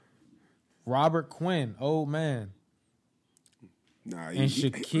 Robert Quinn, old man. Nah, And he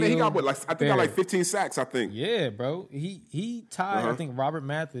Shaquille got what? I think got like Barrett. 15 sacks. I think. Yeah, bro. He tied, I think, Robert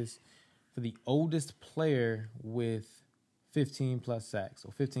Mathis for the oldest player with 15 plus sacks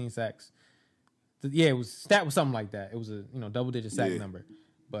or 15 sacks. Yeah, stat was something like that. It was a double-digit sack Yeah. number.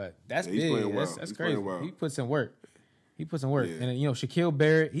 But that's Yeah, he's big. playing well. That's He's crazy. playing well. He put some work. Yeah. And then, Shaquille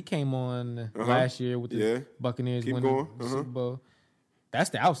Barrett, he came on last year with the Buccaneers Keep winning going. the Super Bowl.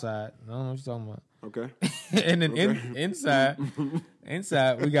 That's the outside. I don't know what you're talking about. Okay. And then inside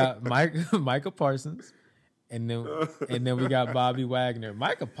we got Micah Parsons, and then we got Bobby Wagner.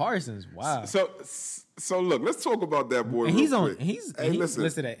 Micah Parsons, wow. So look, let's talk about that boy. And real quick. he's listen.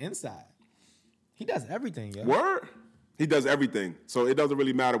 listed at inside. He does everything, yo. Word? He does everything. So it doesn't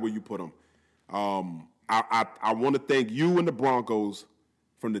really matter where you put him. I want to thank you and the Broncos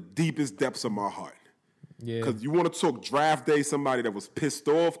from the deepest depths of my heart. Yeah. Because you want to talk draft day, somebody that was pissed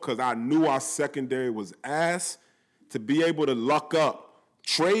off because I knew our secondary was ass. To be able to luck up,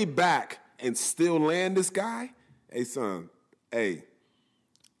 trade back, and still land this guy? Hey, son, hey.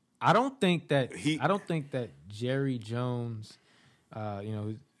 I don't think that Jerry Jones,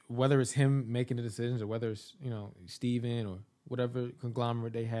 whether it's him making the decisions or whether it's, Steven or whatever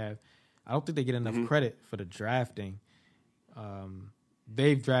conglomerate they have, I don't think they get enough credit for the drafting.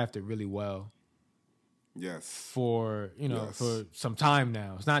 They've drafted really well. Yes. For some time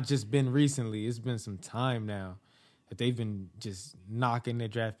now. It's not just been recently. It's been some time now that they've been just knocking their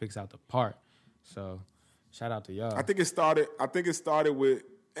draft picks out the park. So, shout out to y'all. I think it started with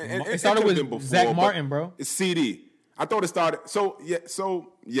It started with before, Zach Martin, bro. It's CD. I thought it started. So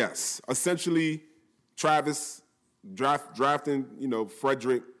yes, essentially, Travis drafting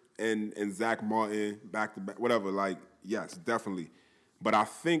Frederick and Zach Martin back to back, whatever. Like, yes, definitely. But I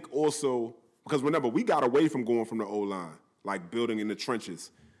think also because remember we got away from going from the O line, like building in the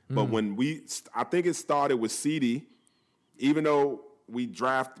trenches. But when I think it started with CD. Even though we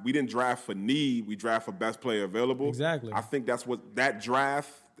didn't draft for need, we draft for best player available. Exactly. I think that's what that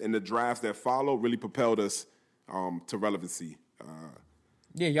draft and the drafts that follow really propelled us to relevancy.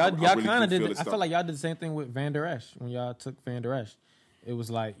 Yeah, y'all really kind of do did. feel I feel like y'all did the same thing with Van Der Esch when y'all took Van Der Esch. It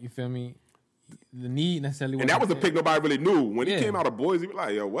was like, you feel me? The need necessarily And that was a pick nobody really knew. When he Yeah. came out of Boise, we were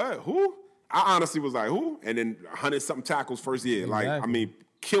like, yo, what? Who? I honestly was like, who? And then 100-something tackles first year. Like, I Exactly. mean,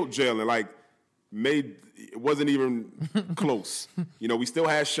 killed Jalen. Like, it wasn't even close. We still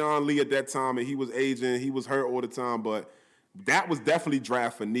had Sean Lee at that time, and he was aging. He was hurt all the time, but that was definitely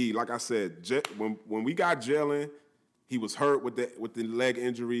draft for need. Like I said, when we got Jalen, he was hurt with the leg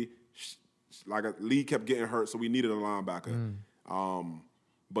injury. Like Lee kept getting hurt, so we needed a linebacker.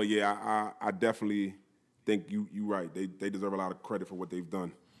 But yeah, I definitely think you right. They deserve a lot of credit for what they've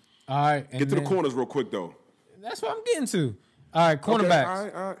done. All right. Get to the corners real quick though. That's what I'm getting to. All right, cornerbacks.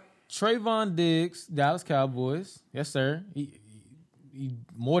 Okay, all right. Trayvon Diggs, Dallas Cowboys. Yes, sir. he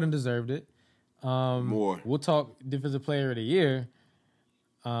more than deserved it. More. We'll talk defensive player of the year.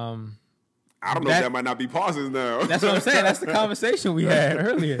 I don't know if that might not be Parsons now. That's what I'm saying. That's the conversation we had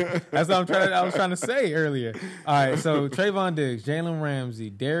earlier. That's what I was trying to say earlier. All right, so Trayvon Diggs, Jalen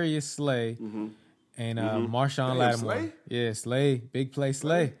Ramsey, Darius Slay, and Marshawn Lattimore. Slay? Yeah, Slay. Big play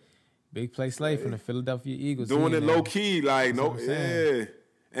Slay. Big play Slay from the Philadelphia Eagles. Doing it low key, like yeah.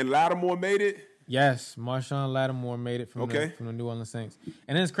 And Lattimore made it. Yes, Marshawn Lattimore made it from the New Orleans Saints.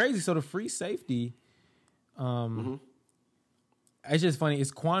 And then it's crazy. So the free safety, it's just funny.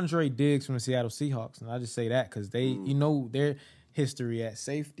 It's Quandre Diggs from the Seattle Seahawks, and I just say that because they, their history at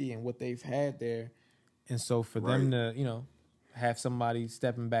safety and what they've had there, and so for them to, have somebody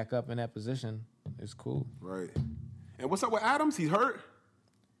stepping back up in that position is cool. Right. And what's up with Adams? He's hurt.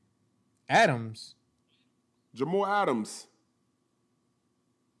 Adams. Jamal Adams.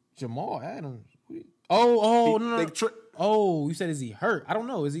 Jamal Adams. No. You said is he hurt? I don't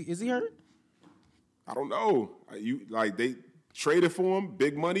know. Is he hurt? I don't know. They traded for him,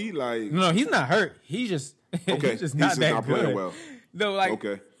 big money. No, he's not hurt. He's just okay. he's just not that good. Playing well. No,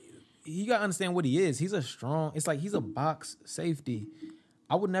 you gotta understand what he is. He's a strong. It's like he's a box safety.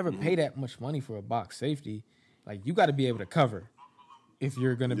 I would never pay that much money for a box safety. Like you got to be able to cover if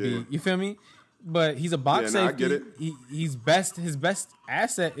you're gonna be. You feel me? But he's a box safety. I get it. He's best. His best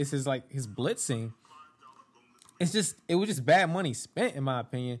asset is his blitzing. It was just bad money spent, in my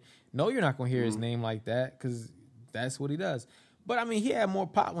opinion. No, you're not gonna hear his name like that because that's what he does. But I mean, he had more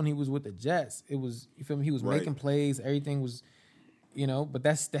pop when he was with the Jets. It was, you feel me? He was making plays. Everything was, But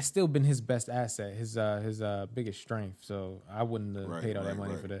that's still been his best asset, his biggest strength. So I wouldn't have paid all that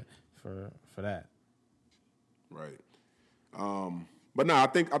money for that. Right. But no, I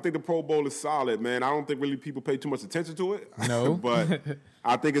think the Pro Bowl is solid, man. I don't think really people pay too much attention to it. No, but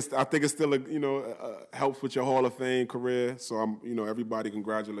I think it's still helps with your Hall of Fame career. So everybody,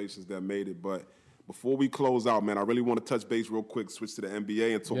 congratulations that made it. But before we close out, man, I really want to touch base real quick, switch to the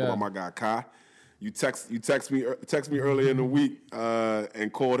NBA and talk about my guy Kai. You text me earlier in the week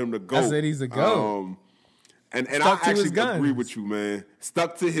and called him the GOAT. I said he's a GOAT. And I actually agree with you, man.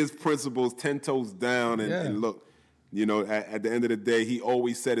 Stuck to his principles, 10 toes down, and look. At the end of the day, he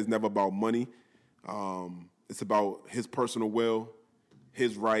always said it's never about money. It's about his personal will,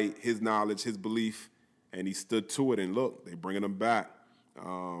 his right, his knowledge, his belief, and he stood to it. And look, they bringing him back.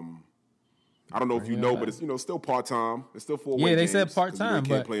 I don't know if you know, but it's still part time. It's still 4 games. Yeah, they said part time, but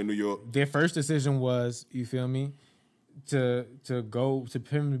can't play in New York. Their first decision was, you feel me, to go to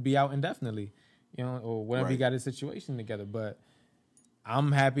him to be out indefinitely, or whatever he got his situation together. But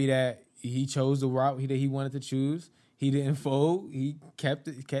I'm happy that he chose the route that he wanted to choose. He didn't fold. He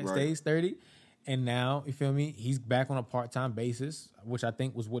stayed sturdy. And now, you feel me, he's back on a part-time basis, which I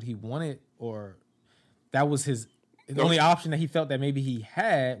think was what he wanted, or that was his only option that he felt that maybe he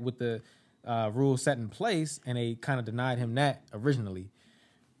had with the rules set in place, and they kind of denied him that originally.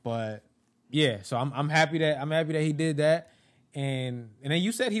 But yeah, so I'm happy that he did that. And then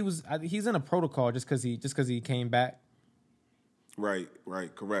you said he's in a protocol just because he came back. Right,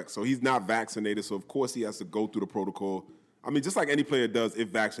 correct. So he's not vaccinated, so of course he has to go through the protocol. I mean, just like any player does if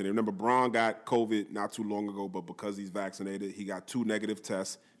vaccinated. Remember, Braun got COVID not too long ago, but because he's vaccinated, he got 2 negative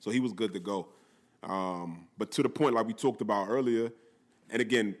tests, so he was good to go. But to the point, like we talked about earlier, and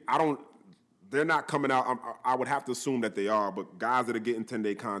again, they're not coming out. I would have to assume that they are, but guys that are getting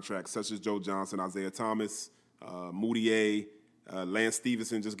 10-day contracts, such as Joe Johnson, Isaiah Thomas, Moutier, Lance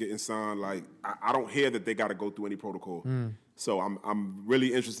Stevenson just getting signed. Like I don't hear that they got to go through any protocol. So I'm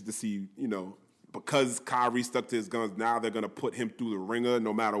really interested to see, because Kyrie stuck to his guns, now they're gonna put him through the ringer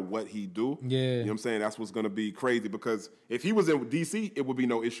no matter what he do. Yeah, you know what I'm saying? That's what's gonna be crazy, because if he was in DC, it would be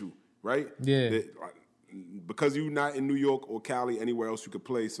no issue, right? Yeah. Because you're not in New York or Cali, anywhere else you could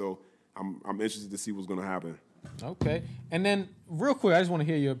play. So I'm interested to see what's gonna happen. Okay, and then real quick, I just want to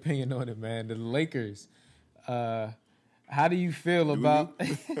hear your opinion on it, man. The Lakers. How do you feel about?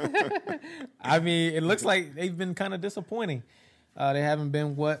 I mean, it looks like they've been kind of disappointing. They haven't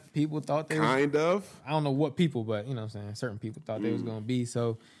been what people thought they were. I don't know what people, but you know what I'm saying, certain people thought they was going to be.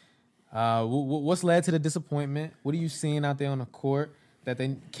 So what's led to the disappointment? What are you seeing out there on the court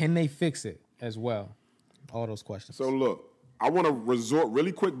can they fix it as well? All those questions. So look, I want to resort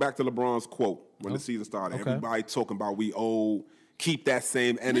really quick back to LeBron's quote when the season started. Okay. Everybody talking about we old. Keep that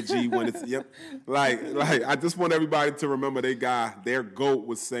same energy when it's like I just want everybody to remember their GOAT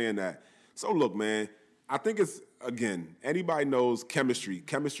was saying that. So look, man, I think it's, again, anybody knows chemistry.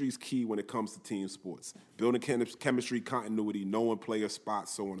 Chemistry is key when it comes to team sports. Building chemistry, continuity, knowing player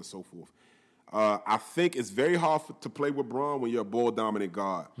spots, so on and so forth. I think it's very hard to play with Bron when you're a ball-dominant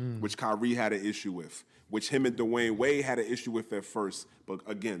guard, which Kyrie had an issue with, which him and Dwayne Wade had an issue with at first. But,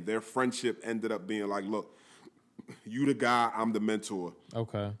 again, their friendship ended up being like, look, you the guy, I'm the mentor.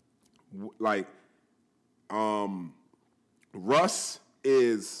 Okay. Like, Russ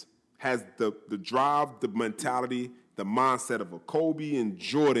has the drive, the mentality, the mindset of a Kobe and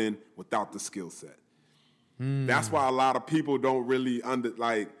Jordan without the skill set. That's why a lot of people don't really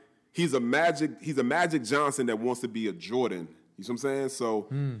he's a Magic Johnson that wants to be a Jordan. You see what I'm saying? So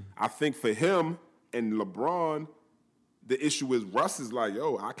I think for him and LeBron, the issue is Russ is like,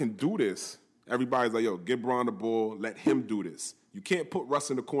 yo, I can do this. Everybody's like, yo, give Bron the ball, let him do this. You can't put Russ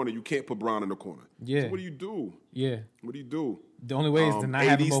in the corner. You can't put Bron in the corner. Yeah. So what do you do? Yeah. What do you do? The only way is to not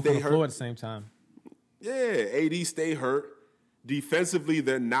have them both on the floor at the same time. Yeah, AD stay hurt. Defensively,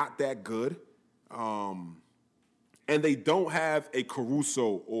 they're not that good. And they don't have a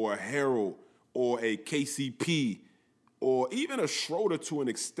Caruso or a Harold or a KCP or even a Schroeder to an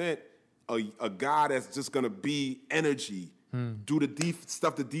extent, a guy that's just going to be energy, do the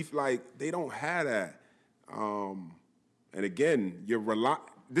stuff like they don't have that. And again,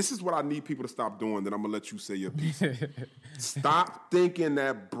 this is what I need people to stop doing, then I'm going to let you say your piece. Stop thinking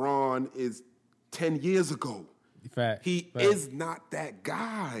that Bron is 10 years ago. He is not that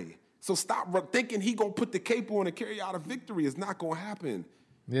guy. So stop thinking he going to put the cape on and carry out a victory. It's not going to happen.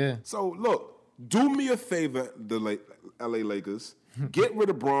 Yeah. So, look, do me a favor, the LA Lakers. Get rid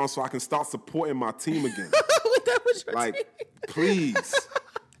of Bron so I can start supporting my team again. Like, please.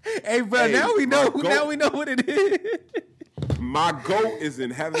 Hey, bro, now we know what it is. My GOAT is in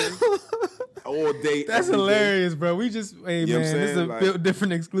heaven all day. That's hilarious, bro. We just, hey, man, this is a Built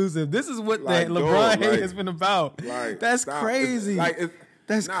Different exclusive. This is what the LeBron hate has been about. That's crazy.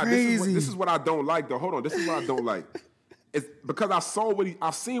 That's crazy. This is what I don't like, though. Hold on. This is what I don't like. It's because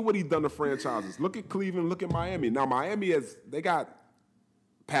I've seen what he's done to franchises. Look at Cleveland. Look at Miami. Now, Miami they got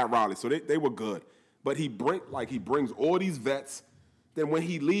Pat Riley, so they were good. But he brings all these vets. Then when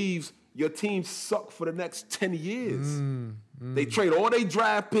he leaves, your team suck for the next 10 years. They trade all their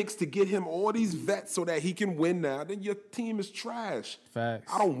draft picks to get him all these vets so that he can win now. Then your team is trash.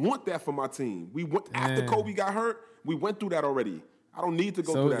 Facts. I don't want that for my team. After Kobe got hurt, we went through that already. I don't need to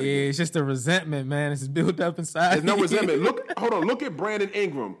go through that again. It's just a resentment, man. It's just built up inside. There's no resentment. Look at Brandon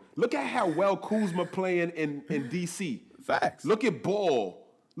Ingram. Look at how well Kuzma playing in D.C. Facts. Look at Ball.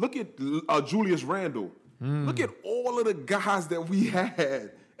 Look at Julius Randle. Look at all of the guys that we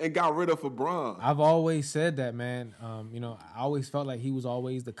had and got rid of for Bron. I've always said that, man. I always felt like he was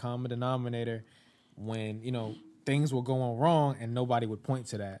always the common denominator when, things were going wrong and nobody would point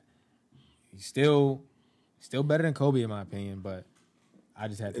to that. He's still better than Kobe, in my opinion, but I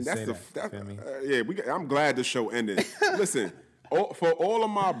just had to say that. I'm glad the show ended. Listen, for all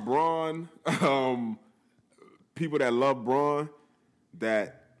of my Bron people that love Bron,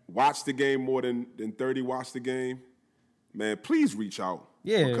 that watch the game more than 30 watch the game, man, please reach out.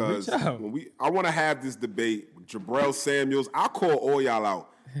 Yeah, because reach out. I want to have this debate with Jabril Samuels. I'll call all y'all out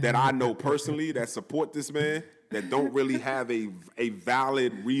that I know personally that support this man, that don't really have a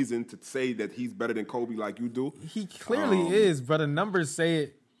valid reason to say that he's better than Kobe like you do. He clearly is, but the numbers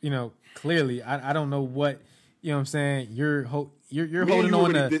say it, clearly. I don't know what, what I'm saying, you're holding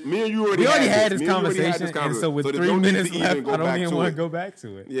on to. Me and you we already had this conversation, and so with 3 minutes left, I don't even want to go back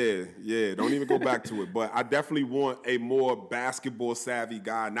to it. Yeah, don't even go back to it. But I definitely want a more basketball savvy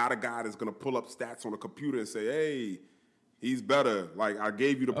guy, not a guy that's going to pull up stats on a computer and say, hey, he's better. Like, I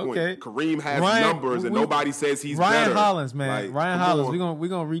gave you the point. Kareem has numbers, and nobody says he's Ryan better. Hollins, man. Like, Ryan Hollins. We're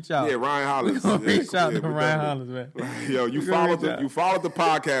gonna reach out. Yeah, Ryan Hollins. We're gonna reach out to Ryan Hollins, man. Yo, you followed the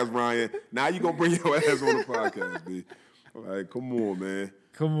podcast, Ryan. Now you gonna bring your ass on the podcast, B. Like, come on, man.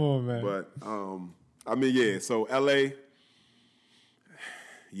 Come on, man. But so LA,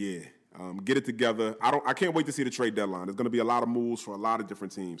 get it together. I can't wait to see the trade deadline. There's gonna be a lot of moves for a lot of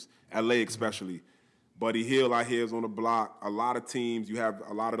different teams. LA especially. Buddy Hield, I hear, is on the block. A lot of teams, you have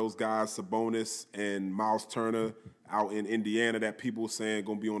a lot of those guys, Sabonis and Miles Turner out in Indiana that people saying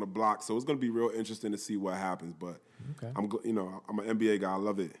going to be on the block. So it's going to be real interesting to see what happens. But I'm an NBA guy. I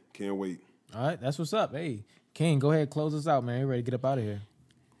love it. Can't wait. All right, that's what's up. Hey, King, go ahead, close us out, man. You ready to get up out of here?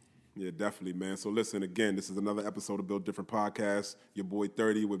 Yeah, definitely, man. So listen, again, this is another episode of Built Different Podcast. Your boy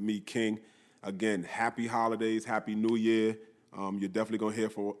 30 with me, King. Again, happy holidays, happy New Year. You're definitely going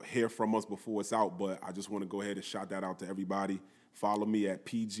to hear from us before it's out, but I just want to go ahead and shout that out to everybody. Follow me at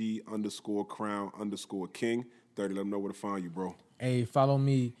PG_crown_king. 30, let them know where to find you, bro. Hey, follow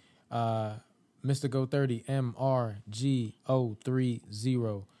me, Mr. Go 30,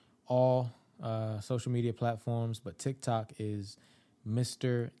 MRGO30, all social media platforms, but TikTok is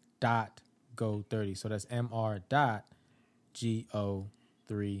Mr. Go30. So that's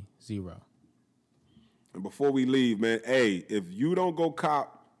MR.GO30. And before we leave, man, hey, if you don't go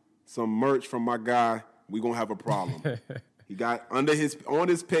cop some merch from my guy, we gonna have a problem. He got on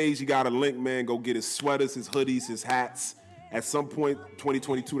his page, he got a link, man. Go get his sweaters, his hoodies, his hats. At some point,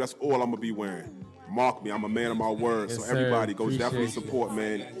 2022, that's all I'm gonna be wearing. Mark me, I'm a man of my word. Yes, so sir. everybody, go Appreciate definitely you. support,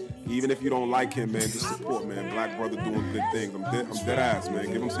 man. Even if you don't like him, man, just support, man. Black brother doing good things. I'm dead ass,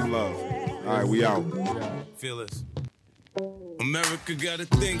 man. Give him some love. All right, we out. Fearless. America got a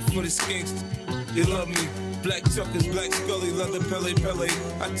thing for the skinks. They love me. Black Chuckers, Black Scully, leather Pele Pele.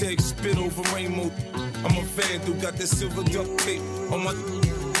 I take spit over rainbow. I'm a vandal, got that silver duct tape on my.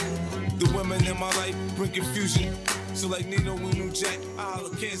 The women in my life bring confusion. So like Nino and New Jack, I'll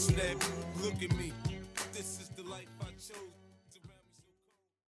cancel that. Look at me. This is the life I chose.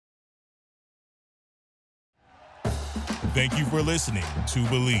 Thank you for listening to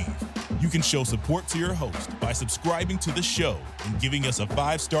Believe. You can show support to your host by subscribing to the show and giving us a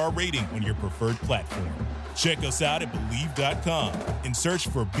 5-star rating on your preferred platform. Check us out at Believe.com and search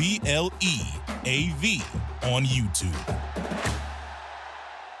for BLEAV on YouTube.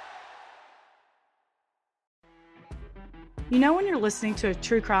 You know when you're listening to a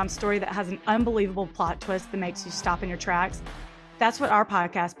true crime story that has an unbelievable plot twist that makes you stop in your tracks? That's what our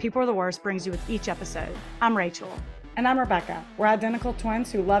podcast, People Are the Worst, brings you with each episode. I'm Rachel. And I'm Rebecca. We're identical twins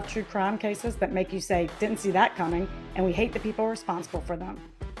who love true crime cases that make you say, didn't see that coming, and we hate the people responsible for them.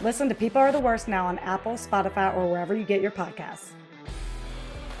 Listen to People Are the Worst now on Apple, Spotify, or wherever you get your podcasts.